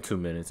not even 2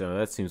 minutes.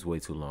 That seems way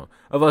too long.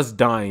 Of us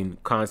dying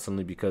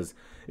constantly because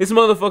this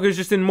motherfucker is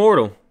just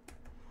immortal.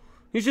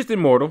 He's just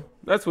immortal.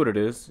 That's what it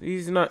is.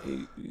 He's not.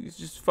 He's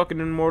just fucking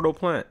immortal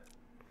plant.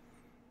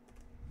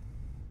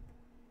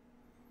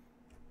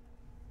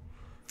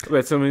 I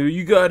bet some of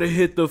you gotta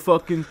hit the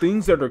fucking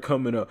things that are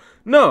coming up.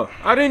 No,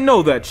 I didn't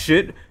know that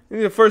shit.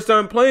 It's the first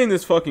time playing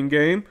this fucking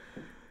game.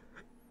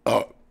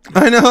 Oh,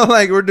 I know.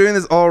 Like we're doing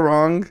this all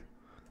wrong.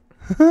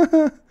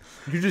 You're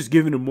just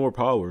giving him more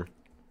power.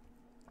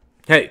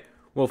 Hey,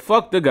 well,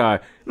 fuck the guy.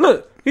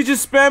 Look, he's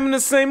just spamming the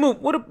same move.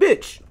 What a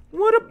bitch.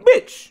 What a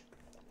bitch.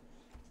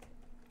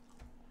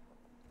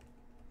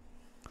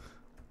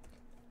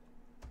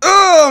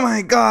 Oh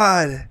my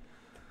god.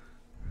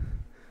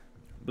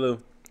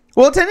 Blue.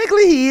 Well,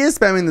 technically, he is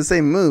spamming the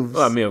same moves.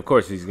 Well, I mean, of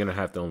course, he's gonna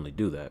have to only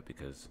do that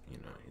because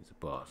he's a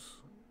boss.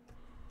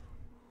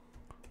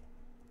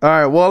 All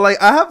right. Well, like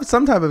I have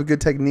some type of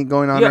good technique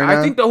going on right now. Yeah,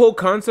 I think the whole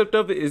concept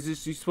of it is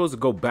just you're supposed to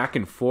go back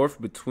and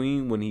forth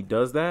between when he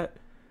does that.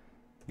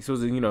 He's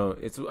supposed to,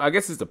 it's. I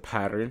guess it's a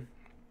pattern.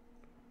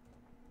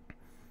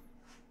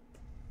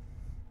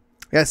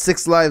 I got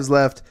 6 lives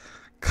left.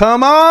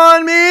 Come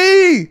on,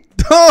 me!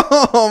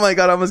 Oh my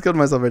god, I almost killed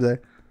myself right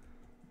there.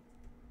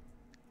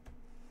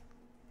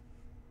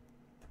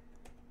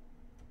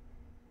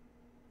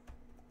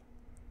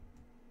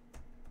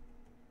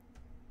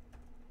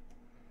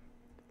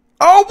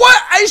 Oh,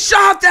 what? I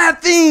shot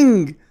that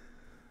thing!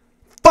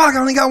 Fuck, I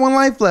only got 1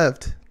 life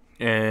left.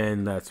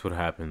 And that's what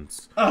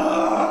happens.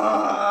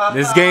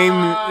 This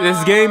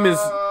game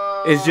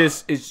is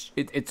just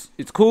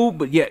it's cool,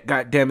 but yet,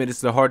 god damn it,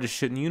 it's the hardest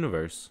shit in the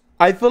universe.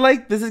 I feel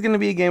like this is gonna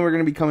be a game we're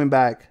gonna be coming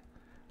back.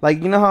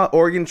 Like, you know how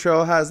Oregon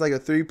Trail has like a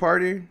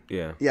 3-parter?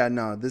 Yeah. Yeah,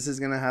 no, this is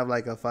gonna have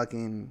like a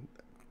fucking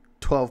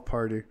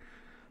 12-parter.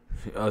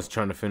 Us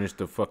trying to finish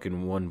the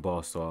fucking one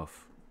boss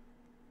off.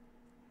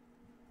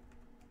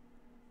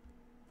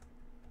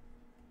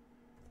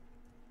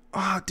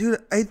 Oh, dude,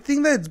 I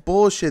think that's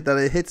bullshit that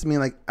it hits me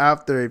like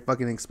after it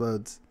fucking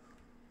explodes.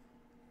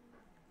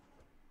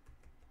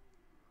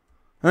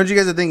 I know what you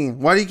guys are thinking.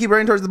 Why do you keep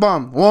running towards the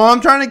bomb? Well,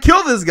 I'm trying to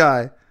kill this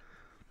guy.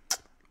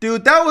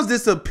 Dude, that was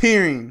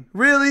disappearing.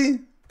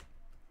 Really?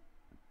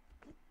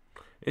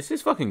 It's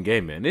this fucking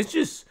game, man. It's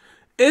just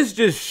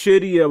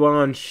shitty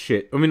on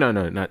shit. I mean,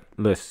 not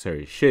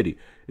necessarily shitty.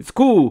 It's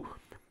cool,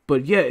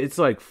 but yeah, it's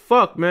like,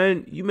 fuck,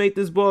 man. You made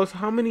this boss.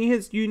 How many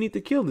hits do you need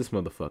to kill this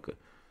motherfucker?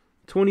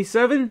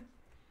 27?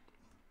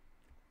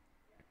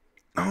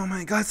 Oh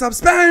my god, stop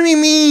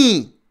spamming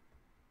me!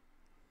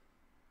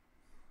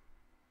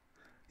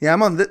 Yeah,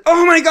 I'm on this.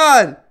 Oh my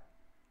god!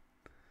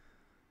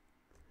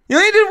 You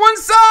only did one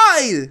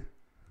side!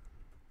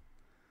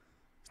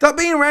 Stop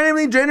being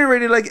randomly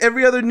generated like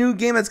every other new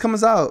game that's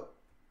comes out.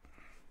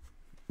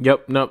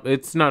 Yep, no,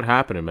 it's not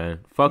happening, man.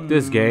 Fuck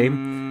this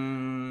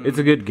game. It's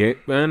a good game.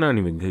 Man, not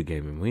even a good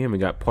game. We haven't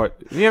got got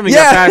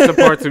past the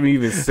parts of me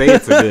even say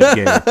it's a good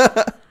game.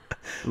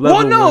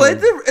 Well, no,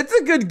 it's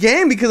a good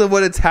game because of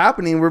what it's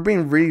happening. We're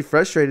being really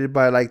frustrated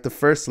by like the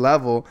first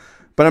level,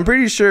 but I'm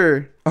pretty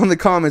sure on the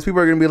comments people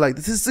are gonna be like,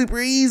 "This is super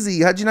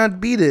easy. How'd you not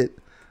beat it?"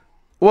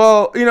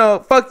 Well,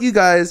 fuck you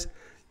guys.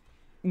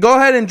 Go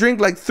ahead and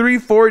drink like 3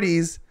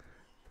 40s.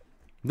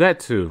 That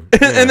too,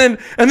 yeah.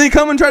 and then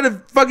come and try to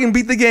fucking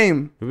beat the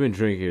game. We've been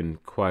drinking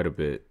quite a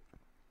bit.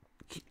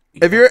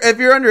 If you're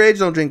underage,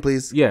 don't drink,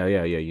 please. Yeah.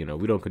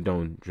 We don't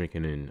condone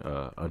drinking in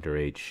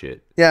underage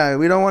shit. Yeah,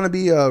 we don't want to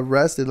be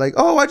arrested. Like,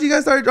 oh, why'd you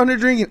guys start under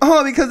drinking?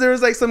 Oh, because there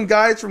was like some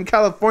guys from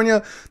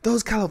California.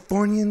 Those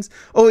Californians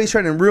always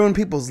trying to ruin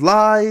people's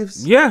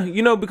lives. Yeah,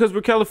 because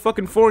we're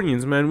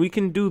Californians, man. We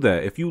can do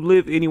that. If you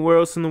live anywhere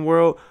else in the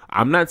world,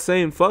 I'm not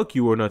saying fuck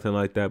you or nothing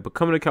like that, but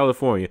coming to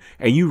California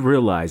and you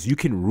realize you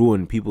can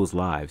ruin people's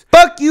lives.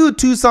 Fuck you,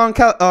 Tucson,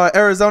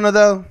 Arizona,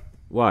 though.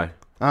 Why?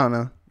 I don't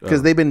know.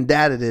 Because they've been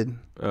dadded.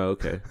 Oh,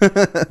 okay.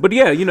 But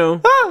yeah,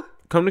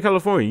 come to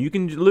California. You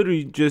can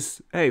literally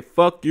just, hey,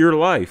 fuck your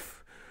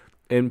life.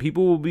 And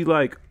people will be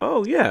like,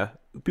 oh, yeah.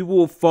 People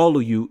will follow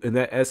you in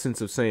that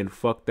essence of saying,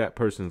 fuck that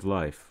person's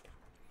life.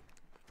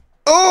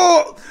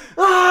 Oh!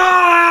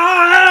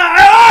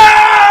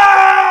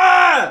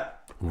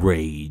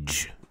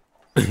 Rage.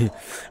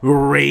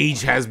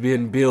 Rage has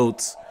been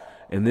built.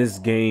 And this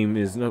game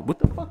is not. What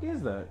the fuck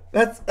is that?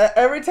 That's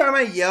every time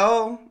I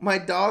yell, my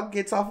dog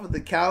gets off of the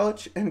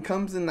couch and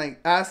comes and like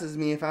asks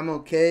me if I'm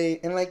okay.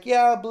 And like,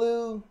 yeah,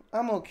 Blue,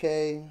 I'm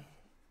okay.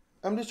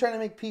 I'm just trying to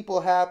make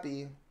people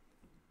happy,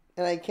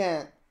 and I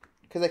can't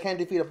because I can't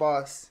defeat a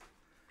boss.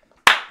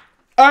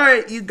 All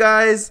right, you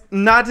guys,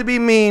 not to be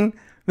mean,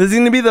 this is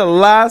gonna be the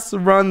last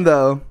run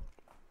though,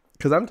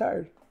 because I'm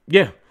tired.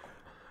 Yeah,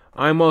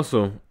 I'm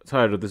also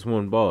tired of this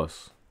one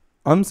boss.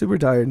 I'm super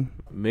tired.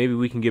 Maybe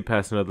we can get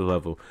past another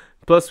level.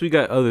 Plus, we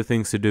got other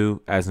things to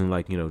do, as in,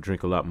 like,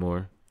 drink a lot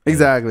more.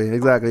 Exactly.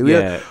 We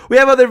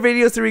have other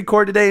videos to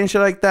record today and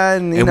shit like that.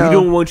 And, we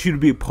don't want you to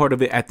be a part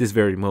of it at this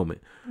very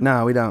moment.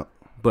 No, we don't.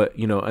 But,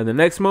 in the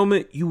next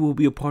moment, you will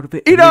be a part of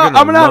it. I'm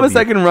going to have a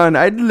second run.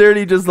 I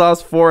literally just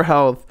lost 4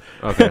 health.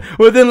 Okay.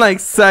 Within, like,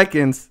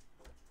 seconds.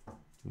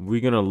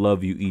 We're going to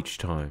love you each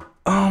time.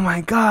 Oh, my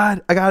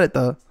God. I got it,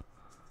 though.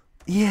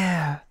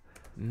 Yeah.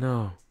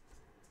 No.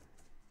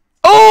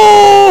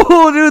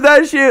 Oh, dude,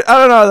 that shit.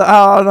 I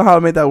don't know how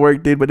to make that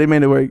work, dude, but they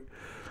made it work.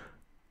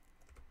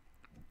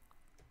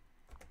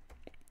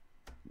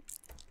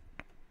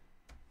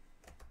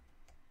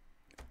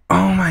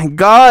 Oh my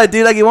god,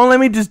 dude! Like it won't let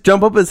me just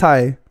jump up as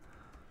high.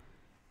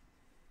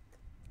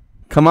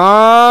 Come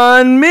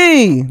on,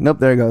 me. Nope,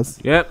 there it goes.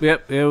 Yep.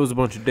 It was a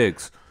bunch of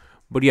dicks,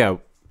 but yeah,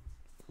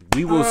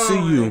 we will see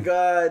you. Oh my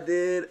god,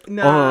 dude!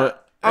 Nah,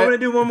 I'm gonna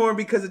do one more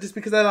because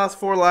I lost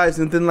 4 lives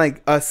within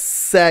like a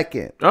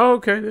second. Oh,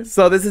 okay.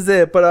 So this is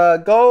it.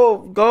 But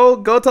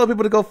go tell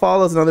people to go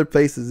follow us in other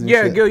places. And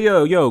yeah, shit.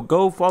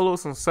 go follow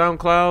us on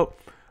SoundCloud.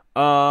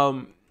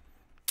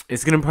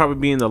 It's gonna probably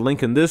be in the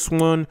link in this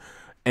one,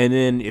 and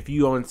then if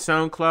you on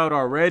SoundCloud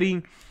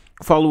already,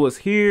 follow us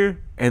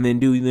here, and then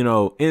do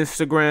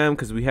Instagram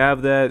because we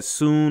have that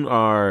soon.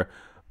 Our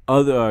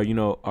other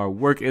our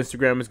work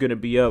Instagram is gonna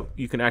be up.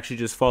 You can actually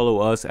just follow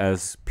us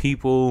as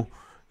people.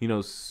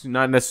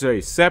 Not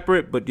necessarily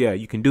separate, but yeah,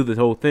 you can do this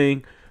whole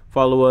thing.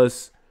 Follow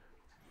us.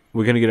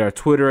 We're going to get our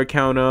Twitter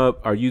account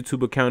up. Our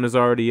YouTube account is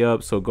already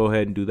up, so go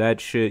ahead and do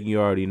that shit. You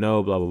already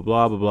know, blah, blah,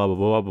 blah, blah, blah,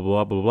 blah, blah,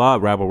 blah, blah, blah,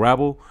 rabble,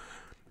 rabble.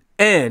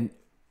 And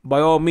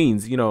by all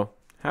means,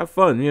 have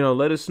fun.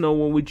 Let us know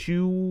what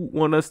you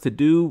want us to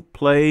do,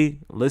 play,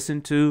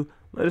 listen to.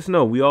 Let us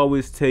know. We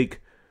always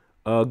take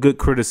good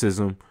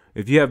criticism.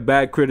 If you have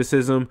bad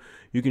criticism,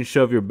 you can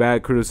shove your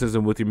bad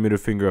criticism with your middle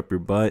finger up your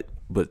butt.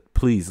 But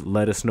please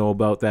let us know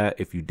about that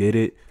if you did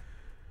it.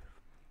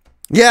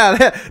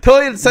 Yeah,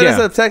 totally. Send us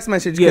a text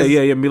message. Yeah.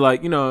 And be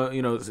like, get on our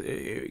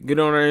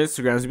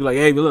Instagrams and be like,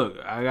 hey, look,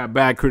 I got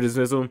bad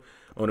criticism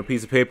on a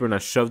piece of paper and I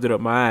shoved it up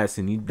my ass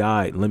and he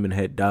died.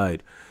 Lemonhead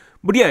died.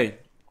 But yeah,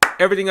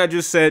 everything I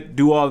just said,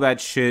 do all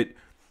that shit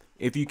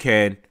if you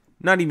can.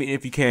 Not even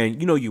if you can,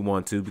 you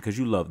want to because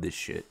you love this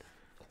shit.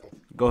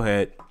 Go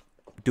ahead,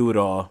 do it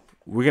all.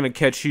 We're going to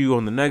catch you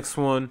on the next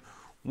one,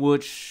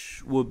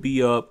 which will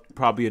be up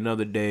probably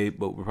another day,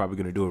 but we're probably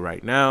going to do it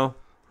right now.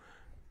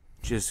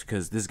 Just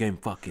because this game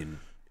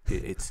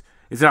it's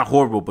not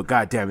horrible, but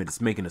goddamn it,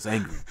 it's making us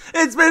angry.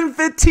 It's been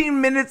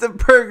 15 minutes of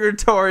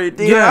purgatory,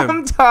 dude. Yeah.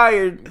 I'm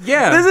tired.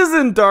 Yeah. This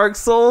isn't Dark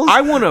Souls.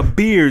 I want a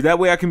beer. That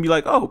way I can be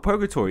like, oh,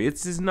 purgatory.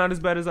 It's just not as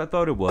bad as I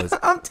thought it was.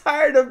 I'm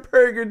tired of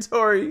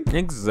purgatory.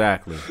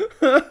 Exactly.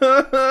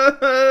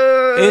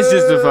 It's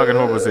just a fucking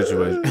horrible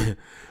situation.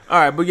 All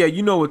right, but yeah,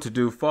 you know what to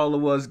do.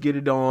 Follow us. Get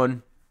it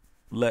on.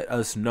 Let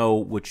us know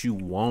what you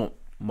want,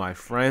 my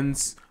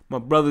friends. My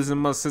brothers and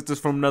my sisters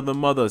from another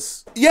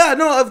mothers. Yeah,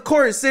 no, of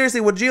course. Seriously,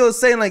 what Geo is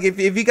saying, like, if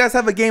you guys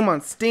have a game on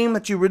Steam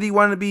that you really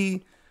want to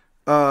be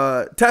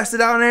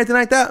tested out and everything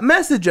like that,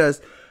 message us.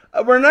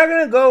 We're not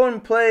going to go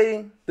and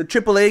play the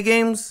AAA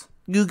games.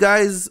 You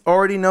guys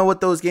already know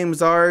what those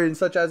games are, and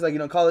such as, like,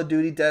 Call of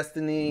Duty,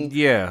 Destiny.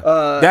 Yeah.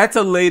 That's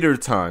a later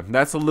time.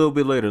 That's a little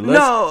bit later.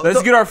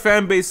 Let's get our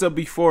fan base up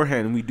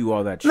beforehand and we do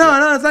all that shit.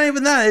 No, it's not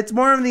even that. It's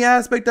more in the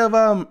aspect of,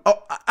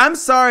 I'm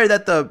sorry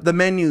that the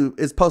menu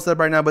is posted up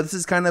right now, but this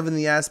is kind of in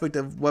the aspect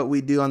of what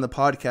we do on the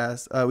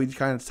podcast. We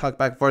kind of talk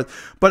back and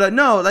forth. But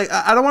no, like,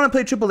 I don't want to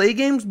play AAA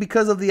games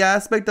because of the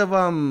aspect of,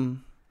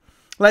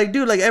 like,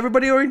 dude, like,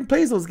 everybody already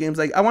plays those games.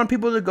 Like, I want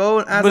people to go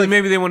and ask. But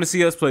maybe they want to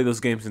see us play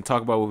those games and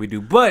talk about what we do.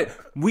 But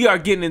we are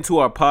getting into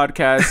our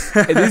podcast.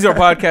 And these are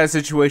podcast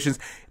situations.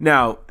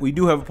 Now, we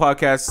do have a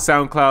podcast,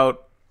 SoundCloud,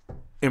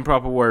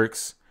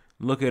 ImproperWorks.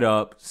 Look it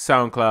up.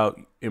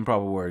 SoundCloud,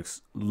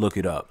 ImproperWorks. Look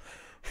it up.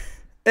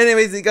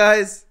 Anyways, you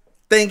guys,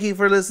 thank you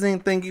for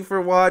listening. Thank you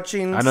for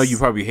watching. I know you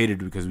probably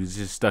hated it because we was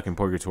just stuck in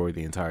purgatory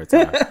the entire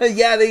time.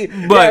 yeah,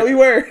 we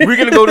were. We're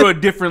going to go to a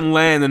different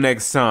land the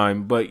next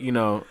time. But,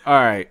 all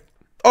right.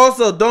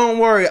 Also, don't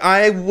worry.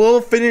 I will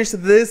finish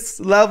this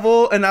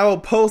level and I will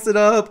post it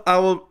up.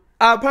 I'll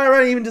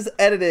probably even just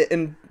edit it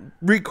and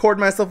record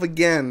myself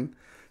again,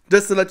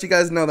 just to let you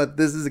guys know that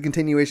this is a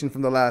continuation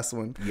from the last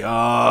one.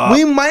 Yeah.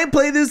 We might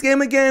play this game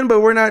again,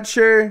 but we're not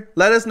sure.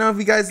 Let us know if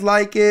you guys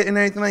like it and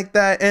anything like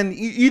that. And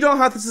you don't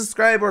have to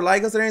subscribe or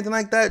like us or anything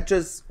like that.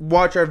 Just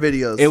watch our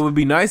videos. It would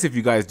be nice if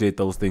you guys did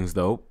those things,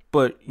 though.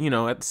 But,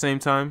 at the same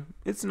time,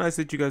 it's nice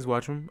that you guys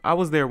watch them. I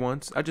was there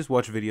once. I just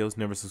watch videos,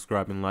 never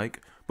subscribe and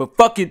like. But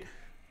fuck it.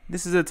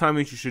 This is the time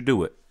that you should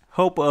do it.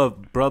 Help a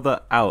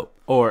brother out.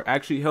 Or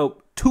actually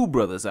help 2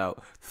 brothers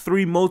out.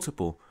 3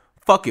 multiple.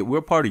 Fuck it.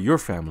 We're part of your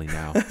family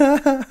now.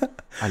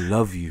 I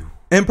love you.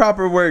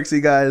 ImproperWorks, you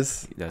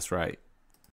guys. That's right.